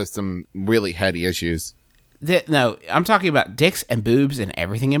this is- deals with some really heady issues. No, I'm talking about dicks and boobs and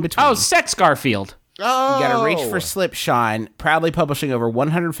everything in between. Oh, Sex Garfield. Oh, You gotta reach for Slipshine, proudly publishing over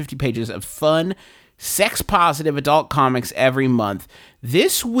 150 pages of fun, sex-positive adult comics every month.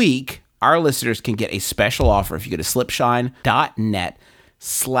 This week, our listeners can get a special offer if you go to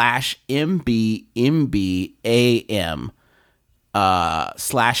slipshine.net/MBMBAM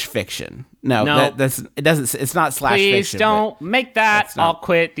 /fiction. No, it's not slash Please fiction. don't make that. that's not- I'll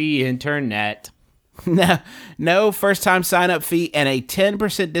quit the internet. No first-time sign-up fee and a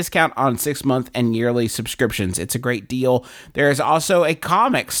 10% discount on 6-month and yearly subscriptions. It's a great deal. There is also a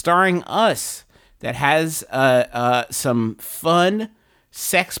comic starring us that has some fun,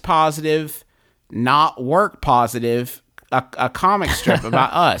 sex-positive, not work-positive, a comic strip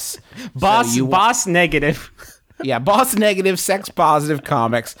about us. Boss negative. Yeah, boss negative, sex positive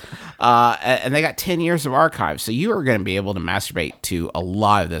comics, and they got 10 years of archives, so you are going to be able to masturbate to a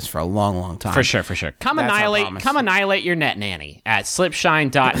lot of this for a long, long time. For sure. Come That's our promise. annihilate your net nanny at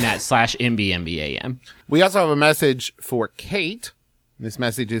slipshine.net/MBMBAM. We also have a message for Kate. This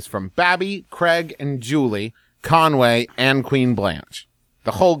message is from Babby, Craig, and Julie, Conway, and Queen Blanche.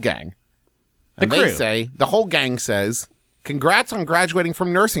 The whole gang. And The they crew. say, the whole gang says, congrats on graduating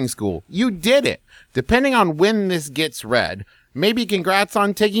from nursing school. You did it. Depending on when this gets read, maybe congrats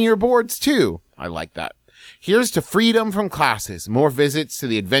on taking your boards too. I like that. Here's to freedom from classes, more visits to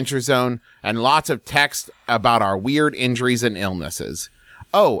the Adventure Zone, and lots of text about our weird injuries and illnesses.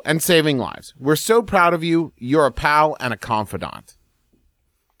 Oh, and saving lives. We're so proud of you. You're a pal and a confidant.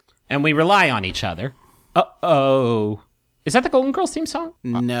 And we rely on each other. Uh-oh. Is that the Golden Girls theme song?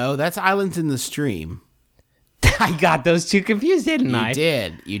 No, that's Islands in the Stream. I got those two confused, didn't I?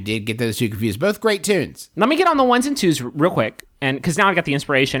 You did get those two confused. Both great tunes. Let me get on the ones and twos real quick, and because now I got the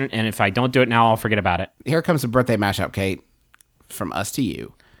inspiration, and if I don't do it now, I'll forget about it. Here comes the birthday mashup, Kate, from us to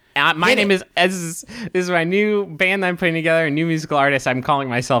you. My name is this is my new band that I'm putting together, a new musical artist. I'm calling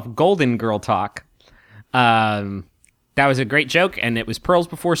myself Golden Girl Talk. That was a great joke, and it was pearls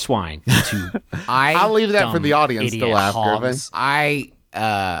before swine. I'll leave that for the audience to idiot laugh, Griffin.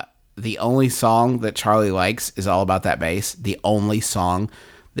 hogs. The only song that Charlie likes is All About That Bass. The only song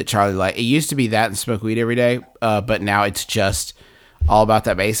that Charlie likes. It used to be that and Smoke Weed Every Day, but now it's just All About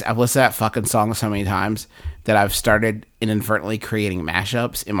That Bass. I've listened to that fucking song so many times that I've started inadvertently creating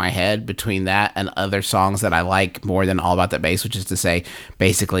mashups in my head between that and other songs that I like more than All About That Bass, which is to say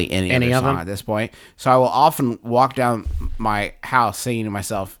basically any other of song them? at this point. So I will often walk down my house singing to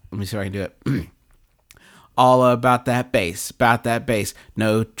myself, let me see if I can do it. All about that bass,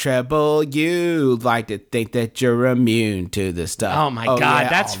 no treble. You like to think that you're immune to the stuff. Oh my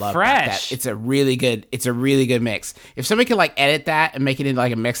God, that's all about fresh. that. It's a really good mix. If somebody could like edit that and make it into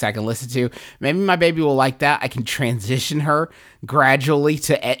like a mix I can listen to, maybe my baby will like that. I can transition her gradually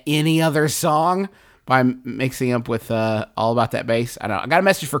to any other song by mixing up with All About That Bass. I don't know. I got a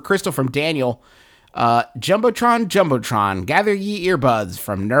message for Crystal from Daniel. Jumbotron, gather ye earbuds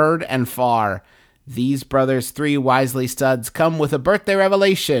from nerd and far. These brothers, three wisely studs, come with a birthday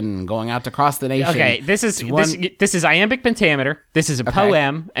revelation going out to cross the nation. Okay, this is iambic pentameter. This is a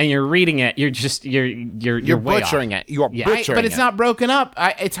poem, and you're reading it. You're way butchering off. it. You are butchering but it's it. not broken up.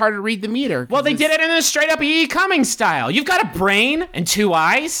 It's hard to read the meter. Well, they did it in a straight up E. Cummings style. You've got a brain and two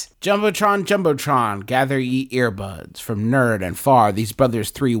eyes. Jumbotron, gather ye earbuds from nerd and far. These brothers,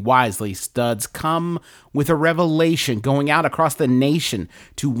 three wisely studs, come with a revelation going out across the nation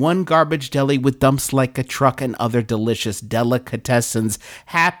to one garbage deli with dumps like a truck and other delicious delicatessens.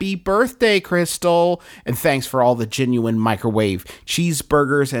 Happy birthday, Crystal! And thanks for all the genuine microwave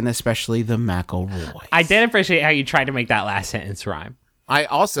cheeseburgers and especially the McElroy. I did appreciate how you tried to make that last sentence rhyme. I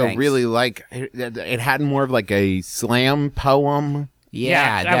also Thanks. really like it had more of like a slam poem.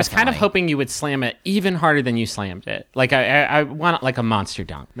 Yeah, I was kind of definitely. hoping you would slam it even harder than you slammed it. Like I want it like a monster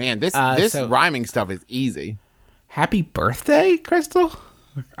dunk. Man, this so- rhyming stuff is easy. Happy birthday, Crystal!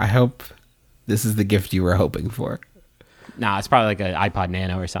 I hope this is the gift you were hoping for. Nah, it's probably like an iPod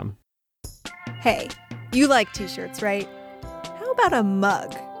Nano or something. Hey, you like t-shirts, right? How about a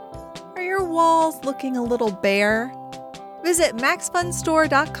mug? Are your walls looking a little bare? Visit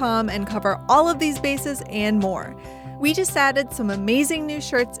MaxFunStore.com and cover all of these bases and more. We just added some amazing new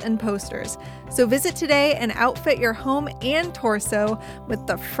shirts and posters, so visit today and outfit your home and torso with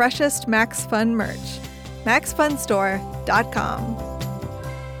the freshest Max Fun merch. MaxFunStore.com.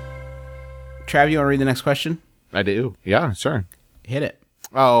 Trav, you want to read the next question? I do. Yeah, sure. Hit it.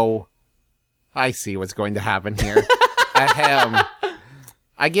 Oh, I see what's going to happen here. Ahem.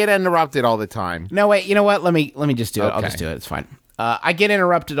 I get interrupted all the time. No, wait. You know what? Let me just do it. I'll Okay. just do it. It's fine. I get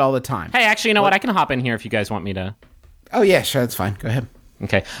interrupted all the time. Hey, actually, you know what? I can hop in here if you guys want me to. Oh yeah, sure. That's fine. Go ahead.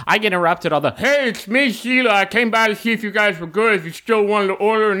 Okay. I get interrupted all the. Hey, it's me, Sheila. I came by to see if you guys were good, if you still wanted to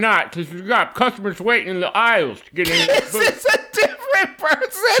order or not, because we got customers waiting in the aisles to get in. Is this a different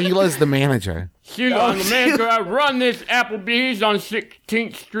person? Sheila's the manager. Sheila, I'm the manager. I run this Applebee's on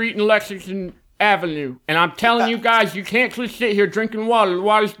 16th Street and Lexington Avenue. And I'm telling you guys, you can't just sit here drinking water. The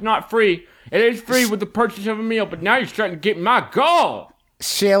water's not free. It is free with the purchase of a meal, but now you're starting to get my gall.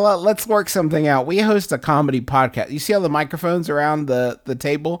 Sheila, let's work something out. We host a comedy podcast. You see all the microphones around the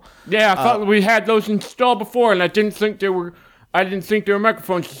table? Yeah, I thought we had those installed before, and I didn't think they were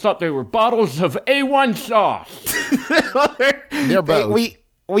microphones. I thought they were bottles of A1 sauce. They're both.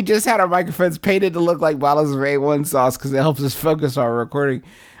 We just had our microphones painted to look like bottles of A1 sauce because it helps us focus our recording.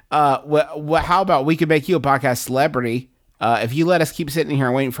 How about we could make you a podcast celebrity? If you let us keep sitting here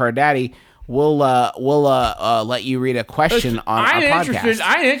and waiting for our daddy, we'll let you read a question on our podcast.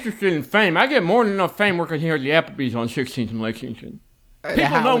 I ain't interested in fame. I get more than enough fame working here at the Applebee's on 16th and Lexington.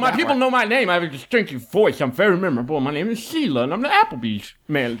 People know my name. I have a distinctive voice. I'm very memorable. My name is Sheila, and I'm the Applebee's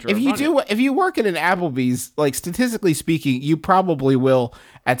manager. If you work at an Applebee's, like statistically speaking, you probably will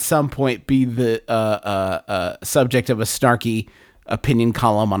at some point be the subject of a snarky opinion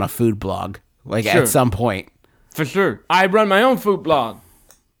column on a food blog. Like Sure. at some point. For sure. I run my own food blog.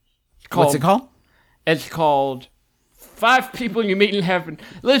 What's it called? It's called 5 People You Meet in Heaven.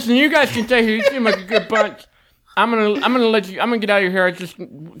 Listen, you guys can stay here. You seem like a good bunch. I'm gonna get out of here.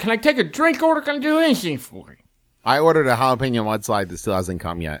 Can I take a drink order? Can I do anything for you? I ordered a jalapeno mudslide that still hasn't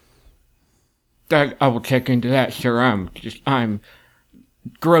come yet. I will check into that, sir. I'm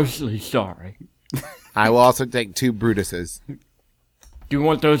grossly sorry. I will also take 2 Brutuses. Do you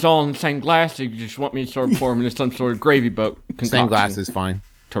want those all in the same glass, or you just want me to sort of pour them into some sort of gravy boat concoction? Same glass is fine.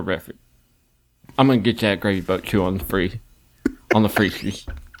 Terrific. I'm gonna get that gravy boat too on the free sheet.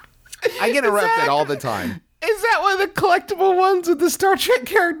 I get interrupted all the time. Is that one of the collectible ones with the Star Trek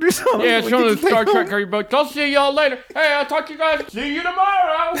characters on it? Yeah, it's We one get of to the Star take Trek home? gravy boats. I'll see y'all later. Hey, I'll talk to you guys. See you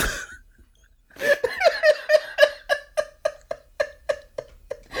tomorrow.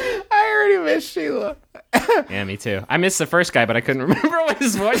 I already miss Sheila. Yeah, me too. I missed the first guy, but I couldn't remember what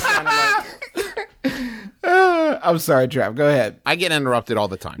his voice sounded like. I'm sorry, Trav. Go ahead. I get interrupted all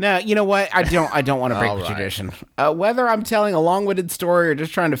the time. No, you know what? I don't want to break All the right. tradition. Whether I'm telling a long-winded story or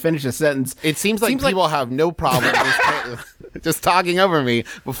just trying to finish a sentence, It seems like people have no problem just talking over me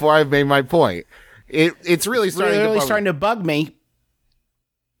before I've made my point. It's really starting to bug me.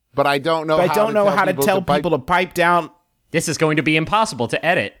 But I don't know. But I don't know how to tell people to pipe down. This is going to be impossible to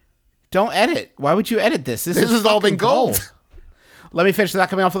edit. Don't edit. Why would you edit this? This has all been fucking gold. Let me finish without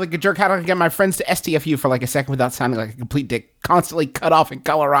coming off like a jerk. How do I get my friends to STFU for like a second without sounding like a complete dick? Constantly cut off in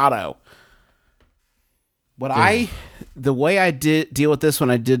Colorado. The way I did deal with this when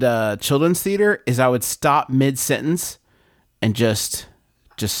I did children's theater is I would stop mid-sentence and just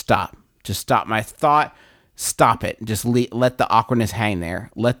stop. Just stop my thought. Stop it. Just let the awkwardness hang there.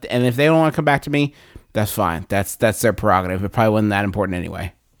 And if they don't want to come back to me, that's fine. That's their prerogative. It probably wasn't that important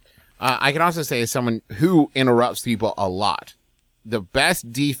anyway. I can also say, as someone who interrupts people a lot, the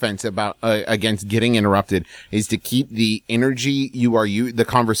best defense against getting interrupted is to keep the energy the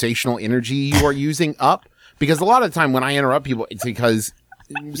conversational energy you are using up. Because a lot of the time when I interrupt people, it's because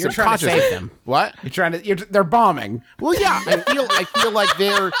You're trying to save them. What? They're bombing. Well, yeah, I feel like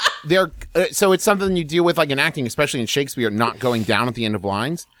they're so it's something you deal with like in acting, especially in Shakespeare, not going down at the end of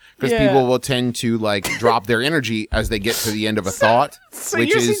lines. Because people will tend to like drop their energy as they get to the end of a thought,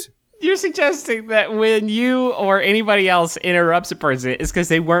 You're suggesting that when you or anybody else interrupts a person, it's because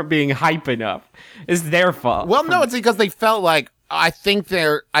they weren't being hype enough. It's their fault. Well, no, it's because they felt like I think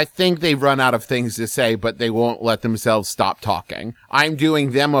they've run out of things to say, but they won't let themselves stop talking. I'm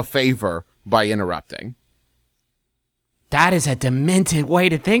doing them a favor by interrupting. That is a demented way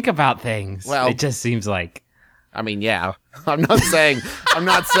to think about things. Well, it just seems like. I mean, yeah. I'm not saying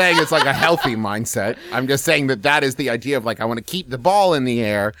it's like a healthy mindset. I'm just saying that is the idea of like I want to keep the ball in the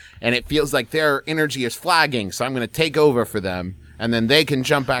air, and it feels like their energy is flagging, so I'm going to take over for them, and then they can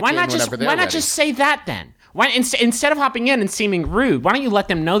jump back in whenever they're ready. Why not just say that then? Why instead of hopping in and seeming rude, why don't you let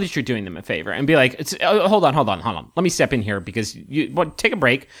them know that you're doing them a favor and be like, hold on. Let me step in here because take a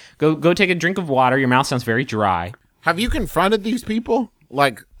break. Go take a drink of water. Your mouth sounds very dry. Have you confronted these people?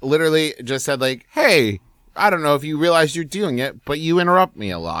 Like literally just said like, hey, I don't know if you realize you're doing it, but you interrupt me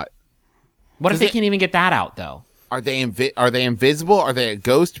a lot. What if they can't even get that out though? Are they invisible? Are they a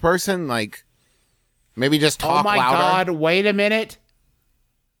ghost person? Like maybe just talk louder. Oh my God, wait a minute.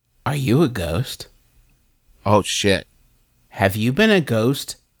 Are you a ghost? Oh shit. Have you been a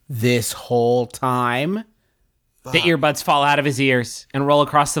ghost this whole time? The earbuds fall out of his ears and roll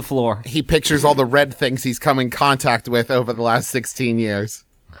across the floor. He pictures all the red things he's come in contact with over the last 16 years.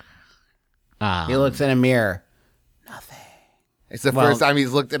 He looks in a mirror. It's the first time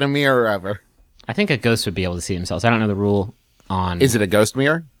he's looked in a mirror ever. I think a ghost would be able to see themselves. I don't know the rule on... Is it a ghost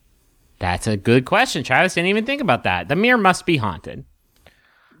mirror? That's a good question. Travis didn't even think about that. The mirror must be haunted.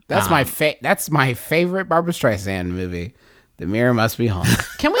 That's my favorite Barbra Streisand movie. The Mirror Must Be Haunted.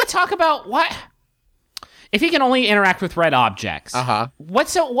 Can we talk about what... If he can only interact with red objects,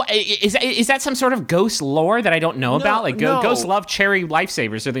 is that some sort of ghost lore that I don't know about? Like ghosts love cherry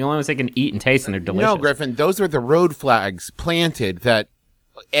lifesavers; they're the only ones they can eat and taste, and they're delicious. No, Griffin, those were the road flags planted that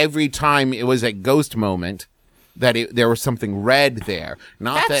every time it was a ghost moment, that there was something red there.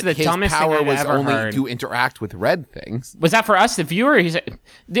 Not That's that the his dumbest thing power I've was ever only heard. to interact with red things. Was that for us, the viewer?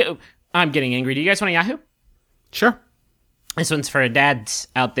 I'm getting angry. Do you guys want a Yahoo? Sure. This one's for dads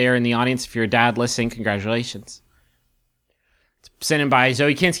out there in the audience. If you're a dad listening, congratulations. It's sent in by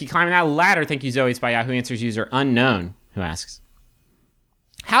Zoe Kinski. Climbing that ladder. Thank you, Zoe. It's by Yahoo Answers user Unknown, who asks,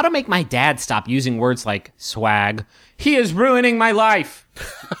 how to make my dad stop using words like swag? He is ruining my life.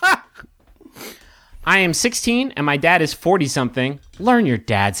 I am 16 and my dad is 40-something. Learn your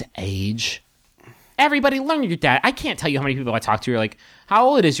dad's age. Everybody learn your dad. I can't tell you how many people I talk to are like, how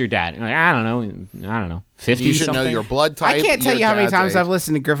old is your dad? And like, I don't know, 50 You should something. know your blood type. I can't tell your you how many dad's times age. I've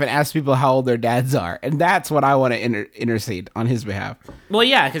listened to Griffin ask people how old their dads are, and that's what I want to intercede on his behalf. Well,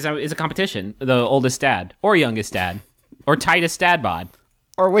 yeah, because it's a competition. The oldest dad or youngest dad or tightest dad bod.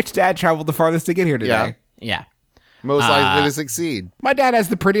 Or which dad traveled the farthest to get here today. Yeah. Most likely to succeed. My dad has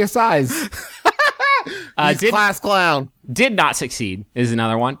the prettiest eyes. He's class clown. Did not succeed is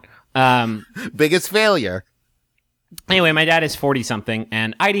another one. Biggest failure. Anyway, my dad is 40-something,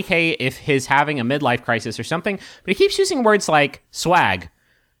 and IDK if he's having a midlife crisis or something, but he keeps using words like swag,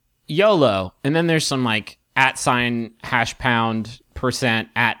 YOLO, and then there's some like @ #%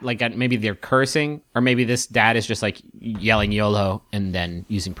 at maybe they're cursing, or maybe this dad is just like yelling YOLO and then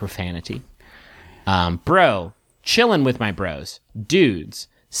using profanity. Bro, chilling with my bros, dudes,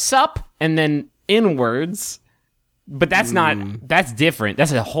 sup, and then inwards, but that's that's different.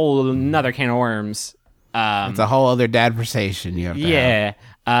 That's a whole another can of worms. It's a whole other dad conversation you have to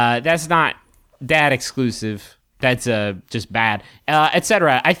have. That's not dad exclusive. That's just bad,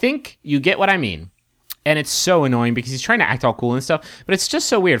 etc. I think you get what I mean. And it's so annoying because he's trying to act all cool and stuff, but it's just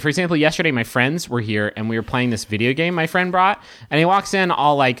so weird. For example, yesterday my friends were here and we were playing this video game my friend brought, and he walks in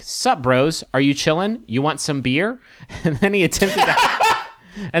all like, "Sup, bros? Are you chilling? You want some beer?" And then he attempted to...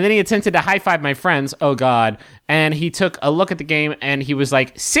 And then he attempted to high-five my friends. Oh, God. And he took a look at the game, and he was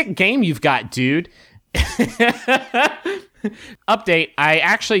like, sick game you've got, dude. Update, I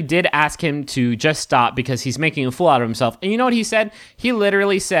actually did ask him to just stop because he's making a fool out of himself. And you know what he said? He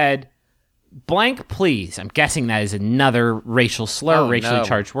literally said, blank, please. I'm guessing that is another racial slur, racially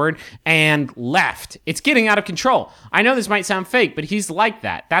charged word, and left. It's getting out of control. I know this might sound fake, but he's like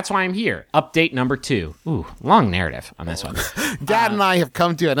that. That's why I'm here. Update number 2. Ooh, long narrative on this one. Dad and I have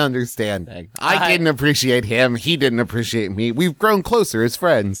come to an understanding. I didn't appreciate him. He didn't appreciate me. We've grown closer as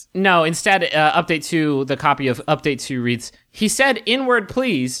friends. No, instead, update 2, the copy of update 2 reads, he said N-word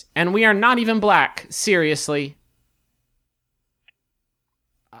please, and we are not even black. Seriously.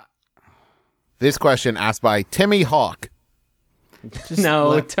 This question asked by Timmy Hawk.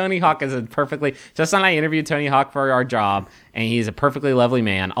 Tony Hawk is a perfectly... Justin and I interviewed Tony Hawk for our job, and he's a perfectly lovely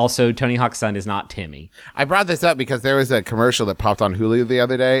man. Also, Tony Hawk's son is not Timmy. I brought this up because there was a commercial that popped on Hulu the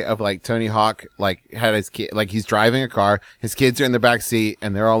other day of like Tony Hawk, like had his kid, like he's driving a car, his kids are in the back seat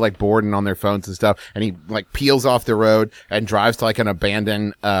and they're all like bored and on their phones and stuff. And he like peels off the road and drives to like an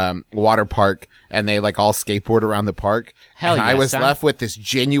abandoned, water park, and they like all skateboard around the park. Hell and yeah, I was son. left with this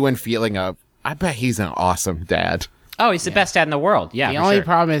genuine feeling of, I bet he's an awesome dad. Oh, he's the best dad in the world. Yeah, The for only sure.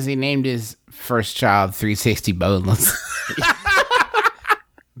 problem is he named his first child 360 Boneless.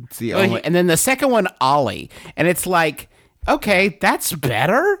 It's the only, and then the second one, Ollie, and it's like, okay, that's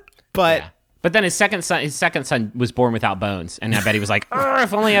better, but Yeah. But then his second son was born without bones, and I bet he was like,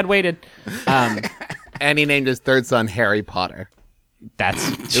 if only I'd waited. And he named his third son Harry Potter. That's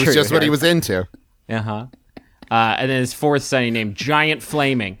It was just what he was into. Uh-huh. And then his fourth son he named Giant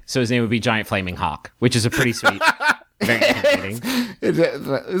Flaming, so his name would be Giant Flaming Hawk, which is a pretty sweet. Very intimidating.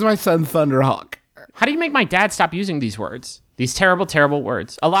 it's my son Thunderhawk. How do you make my dad stop using these words? These terrible, terrible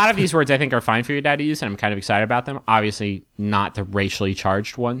words. A lot of these words I think are fine for your dad to use, and I'm kind of excited about them. Obviously, not the racially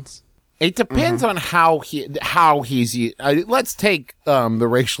charged ones. It depends on how he's. Let's take the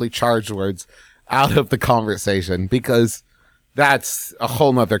racially charged words out of the conversation because that's a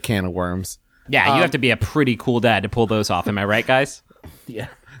whole nother can of worms. Yeah, you have to be a pretty cool dad to pull those off. Am I right, guys? Yeah.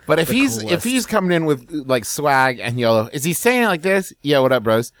 But if he's coming in with like swag and YOLO, is he saying it like this? Yo, what up,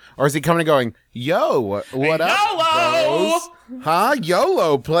 bros? Or is he coming and going, yo, what up, YOLO! bros? Huh?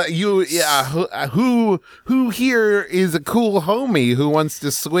 YOLO. Who here is a cool homie who wants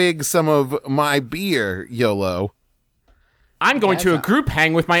to swig some of my beer? YOLO. I'm going to a group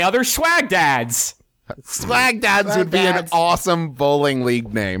hang with my other swag dads. Swag Dads would be an Dads. awesome bowling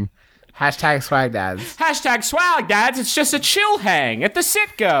league name. Hashtag swag dads. Hashtag swag dads. It's just a chill hang at the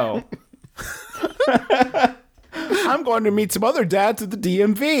Sitco. I'm going to meet some other dads at the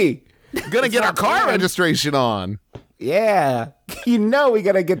DMV. Gonna get our car registration on. Yeah. You know we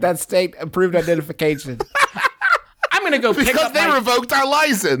got to get that state approved identification. I'm going to go pick Because up they my... revoked our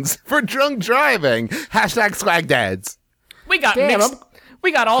license for drunk driving. Hashtag Swag Dads. We got Damn, mixed. I'm-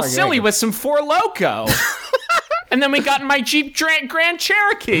 We got all silly with some Four Loko. And then we got in my Jeep Grand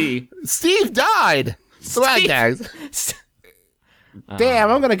Cherokee. Steve died. Swag Steve- Dads. Damn,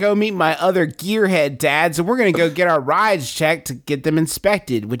 I'm going to go meet my other gearhead dads, and we're going to go get our rides checked to get them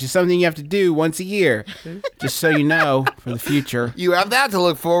inspected, which is something you have to do once a year. Just so you know for the future. You have that to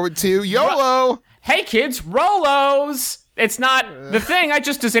look forward to. YOLO. Hey kids, Rolos. It's not the thing.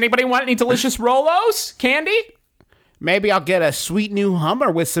 Does anybody want any delicious Rolos? Candy? Maybe I'll get a sweet new Hummer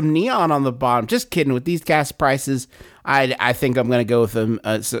with some neon on the bottom. Just kidding. With these gas prices, I think I'm going to go with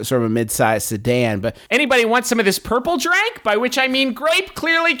sort of a mid-sized sedan. But Anybody want some of this purple drink? By which I mean grape,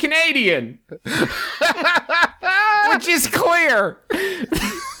 clearly Canadian. Which is clear.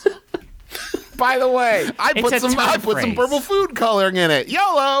 by the way, I It's put a some tough phrase. purple food coloring in it.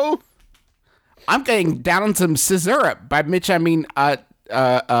 YOLO. I'm getting down on some scissorup. By which I mean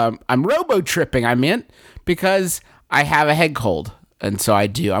I'm robo-tripping, I meant, because I have a head cold. And so I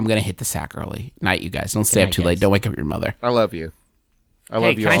do. I'm going to hit the sack early. Night, you guys. Don't stay up night, too late. guys. Don't wake up your mother. I love you. I Hey,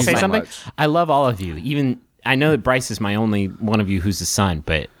 love you can I all say so something? much. I love all of you. Even I know that Bryce is my only one of you who's a son,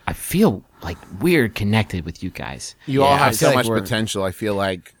 but I feel like weird connected with you guys. You all I have feel so like much potential. I feel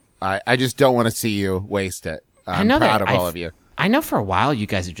like I just don't want to see you waste it. I'm know proud that of all of you. I know for a while you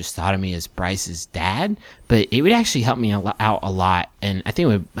guys have just thought of me as Bryce's dad, but it would actually help me out a lot, and I think it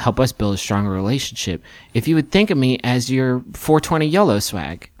would help us build a stronger relationship if you would think of me as your 420 YOLO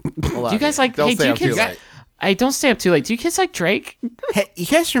swag. Do you guys like? Don't Hey, stay do you up too kids? late. Hey, don't stay up too late. Do you kids like Drake? Hey, you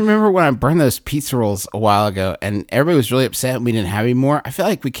guys remember when I burned those pizza rolls a while ago and everybody was really upset and we didn't have any more? I feel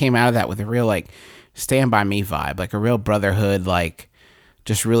like we came out of that with a real, like, Stand By Me vibe, like a real brotherhood, like,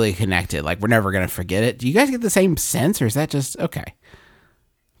 just really connected. Like, we're never going to forget it. Do you guys get the same sense, or is that just, okay?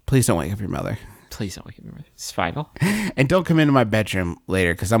 Please don't wake up your mother. Please don't wake up. It's vital. And don't come into my bedroom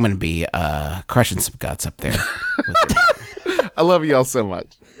later because I'm going to be crushing some guts up there. I love y'all so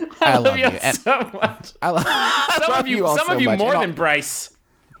much. I love you. you so much. I love you all Some so of you much. more And than Bryce.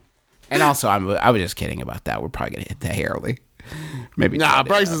 And also, I was just kidding about that. We're probably going to hit the hay early. Maybe. Nah, not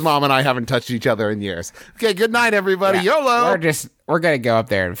Bryce's enough. mom and I haven't touched each other in years. Okay, good night, everybody. Yeah. YOLO. We're going to go up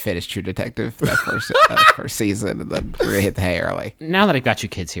there and finish True Detective that first season, and then we're going to hit the hay early. Now that I've got you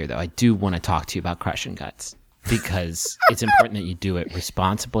kids here, though, I do want to talk to you about crushing guts because it's important that you do it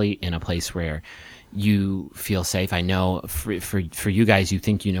responsibly in a place where you feel safe. I know for you guys, you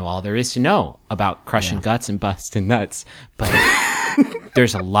think you know all there is to know about crushing guts and busting nuts, but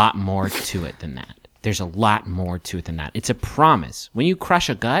there's a lot more to it than that. There's a lot more to it than that. It's a promise. When you crush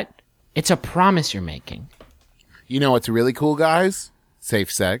a gut, it's a promise you're making. You know what's really cool, guys?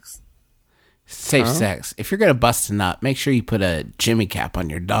 Safe sex. Safe sex. If you're going to bust a nut, make sure you put a Jimmy cap on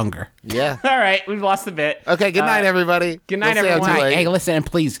your donger. Yeah. All right, we've lost the bit. Okay, good night, everybody. good night, Don't stay out everyone. too late. Hey, listen, and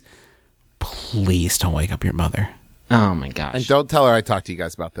please don't wake up your mother. Oh my gosh. And don't tell her I talked to you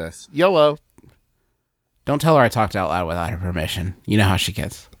guys about this. YOLO. Don't tell her I talked out loud without her permission. You know how she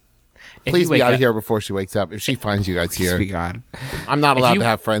gets. If Please you be wake out of up- here before she wakes up. If she finds you guys here, Speak on. I'm not allowed you- to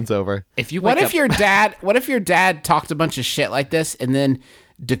have friends over. If you What wake if up- your dad? What if your dad talked a bunch of shit like this, and then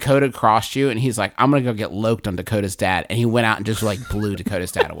Dakota crossed you, and he's like, "I'm gonna go get loked on Dakota's dad," and he went out and just like blew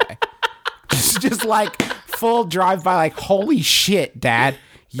Dakota's dad away, just like full drive by, like, holy shit, Dad,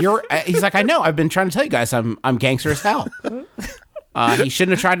 you're. He's like, I know, I've been trying to tell you guys, I'm gangster as hell. He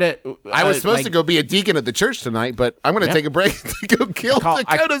shouldn't have tried to. I was supposed to go be a deacon at the church tonight, but I'm going to take a break to go kill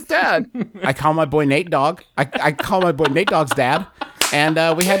Dakota's dad. I call my boy Nate Dogg. I call my boy Nate Dogg's dad, and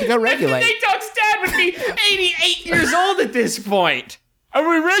we had to go regulate. Nate Dogg's dad would be 88 years old at this point. Are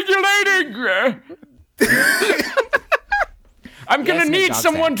we regulating? I'm gonna Yes, Nate need Dogg's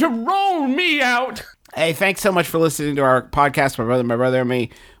someone dad. to roll me out. Hey, thanks so much for listening to our podcast, my brother, and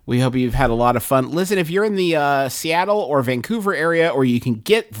me. We hope you've had a lot of fun. Listen, if you're in the Seattle or Vancouver area, or you can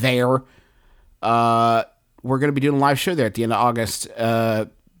get there, we're going to be doing a live show there at the end of August.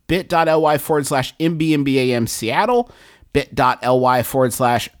 bit.ly/MBMBAM Seattle,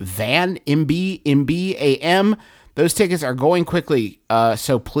 bit.ly/VanMBMBAM. Those tickets are going quickly,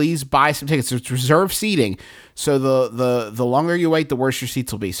 so please buy some tickets. It's reserved seating, so the longer you wait, the worse your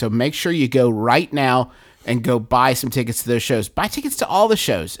seats will be. So make sure you go right now and go buy some tickets to those shows. Buy tickets to all the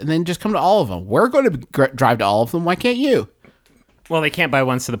shows, and then just come to all of them. We're going to drive to all of them. Why can't you? Well, they can't buy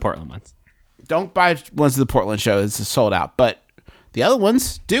ones to the Portland ones. Don't buy ones to the Portland show. It's sold out. But the other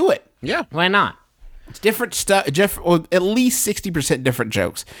ones, do it. Yeah. Why not? It's different stuff, or at least 60% different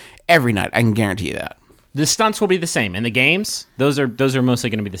jokes every night. I can guarantee you that. The stunts will be the same, and the games, those are mostly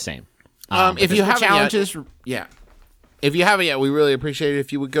going to be the same. If you haven't yet, Challenges, yeah. if you haven't yet, we really appreciate it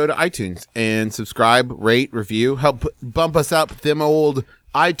if you would go to iTunes and subscribe, rate, review, help bump us up them old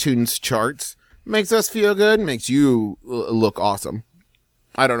iTunes charts. Makes us feel good, makes you look awesome.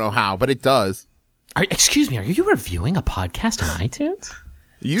 I don't know how, but it does. Excuse me, are you reviewing a podcast on iTunes?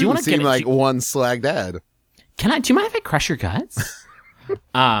 You wanna seem get it- like one slagged ad. Do you mind if I crush your guts?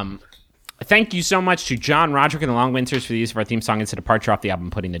 Thank you so much to John Roderick and the Long Winters for the use of our theme song It's a Departure off the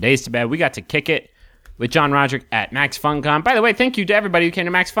album Putting the Days to Bed. We got to kick it with John Roderick at Max FunCon. By the way, thank you to everybody who came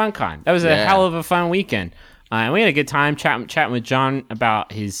to Max FunCon. That was a Yeah. hell of a fun weekend. And we had a good time chatting with John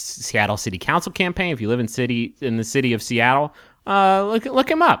about his Seattle City Council campaign. If you live in the city of Seattle, look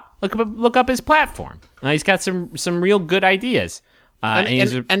him up. Look up his platform. He's got some real good ideas.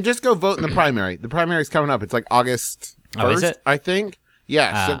 And just go vote in the primary. The primary's coming up. It's like August 1st, Oh, is it? I think.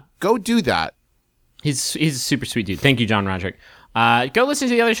 Yeah, so go do that. He's a super sweet dude. Thank you, John Roderick. Go listen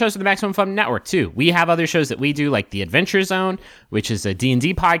to the other shows of the Maximum Fun Network, too. We have other shows that we do, like The Adventure Zone, which is a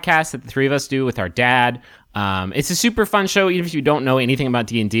D&D podcast that the three of us do with our dad. It's a super fun show. Even if you don't know anything about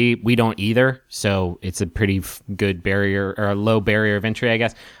D&D, we don't either. So it's a pretty good barrier, or a low barrier of entry, I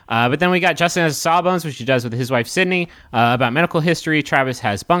guess. But then we got Justin has Sawbones, which he does with his wife, Sydney, about medical history. Travis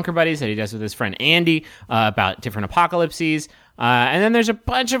has Bunker Buddies that he does with his friend, Andy, about different apocalypses. And then there's a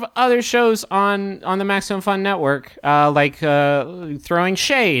bunch of other shows on the Maximum Fun Network, like Throwing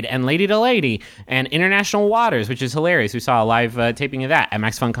Shade and Lady to Lady and International Waters, which is hilarious. We saw a live taping of that at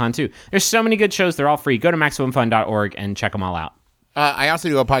MaxFunCon too. There's so many good shows. They're all free. Go to MaximumFun.org and check them all out. I also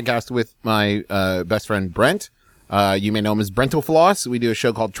do a podcast with my best friend, Brent. You may know him as Brental Floss. We do a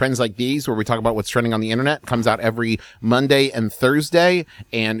show called Trends Like These, where we talk about what's trending on the internet. Comes out every Monday and Thursday.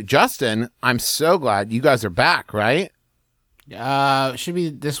 And Justin, I'm so glad you guys are back, right? Should be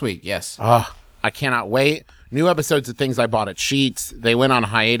this week, yes. Oh, I cannot wait. New episodes of Things I Bought at Sheets. They went on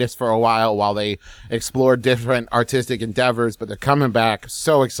hiatus for a while they explored different artistic endeavors, but they're coming back.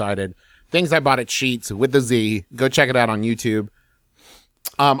 So excited. Things I Bought at Sheets with the Z. Go check it out on YouTube.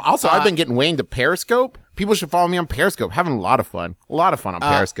 Also, I've been getting way into Periscope. People should follow me on Periscope. Having a lot of fun. A lot of fun on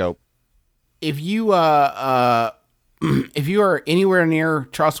Periscope. If you if you are anywhere near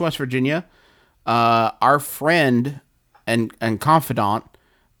Charleston, West Virginia, our friend and confidant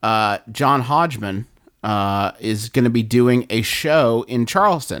John Hodgman is going to be doing a show in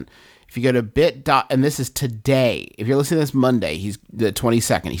Charleston. If you go to and this is today. If you're listening to this Monday, he's the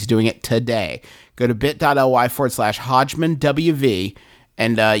 22nd. He's doing it today. Go to bit.ly/HodgmanWV,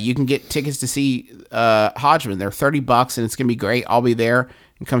 and you can get tickets to see Hodgman. They're $30, and it's going to be great. I'll be there,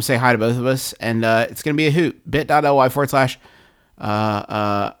 and come say hi to both of us, and it's going to be a hoot.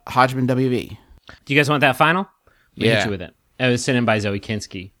 bit.ly/HodgmanWV. Do you guys want that final? Let me hit Yeah. you with it. It was sent in by Zoe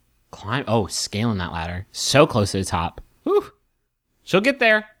Kinski. Scaling that ladder. So close to the top. Whew. She'll get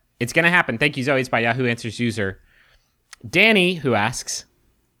there. It's going to happen. Thank you, Zoe. It's by Yahoo Answers user Danny, who asks,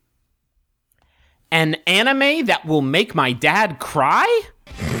 an anime that will make my dad cry?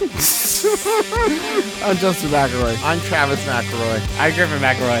 I'm Justin McElroy. I'm Travis McElroy. I'm Griffin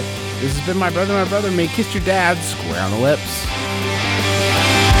McElroy. This has been My Brother May Kiss Your Dad square on the lips.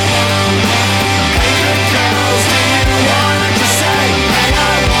 Girls, do you wanna just say, hey, I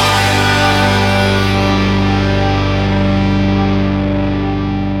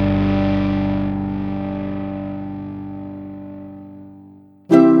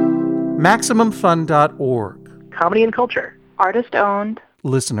MaximumFun.org. Comedy and culture. Artist owned.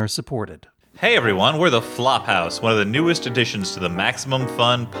 Listener supported. Hey everyone, we're the Flophouse, one of the newest additions to the Maximum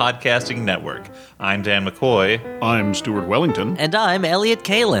Fun podcasting network. I'm Dan McCoy. I'm Stuart Wellington. And I'm Elliot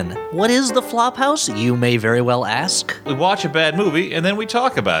Kalin. What is the Flophouse, you may very well ask? We watch a bad movie and then we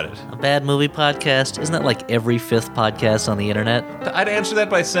talk about it. A bad movie podcast? Isn't that like every fifth podcast on the internet? I'd answer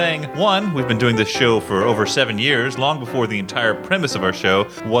that by saying, 1, we've been doing this show for over 7 years, long before the entire premise of our show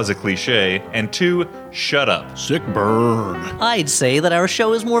was a cliche, and 2, shut up. Sick burn. I'd say that our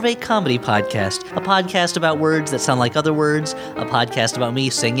show is more of a comedy podcast. A podcast about words that sound like other words. A podcast about me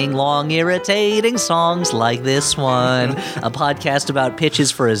singing long, irritating songs like this one. A podcast about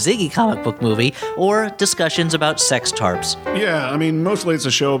pitches for a Ziggy comic book movie. Or discussions about sex tarps. Yeah, I mean, mostly it's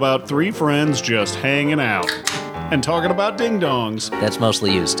a show about 3 friends just hanging out and talking about ding-dongs. That's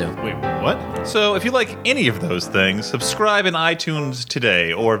mostly used to. Wait, what? So if you like any of those things, subscribe in iTunes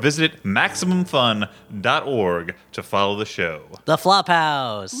today or visit MaximumFun.org to follow the show. The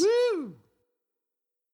Flophouse. Woo!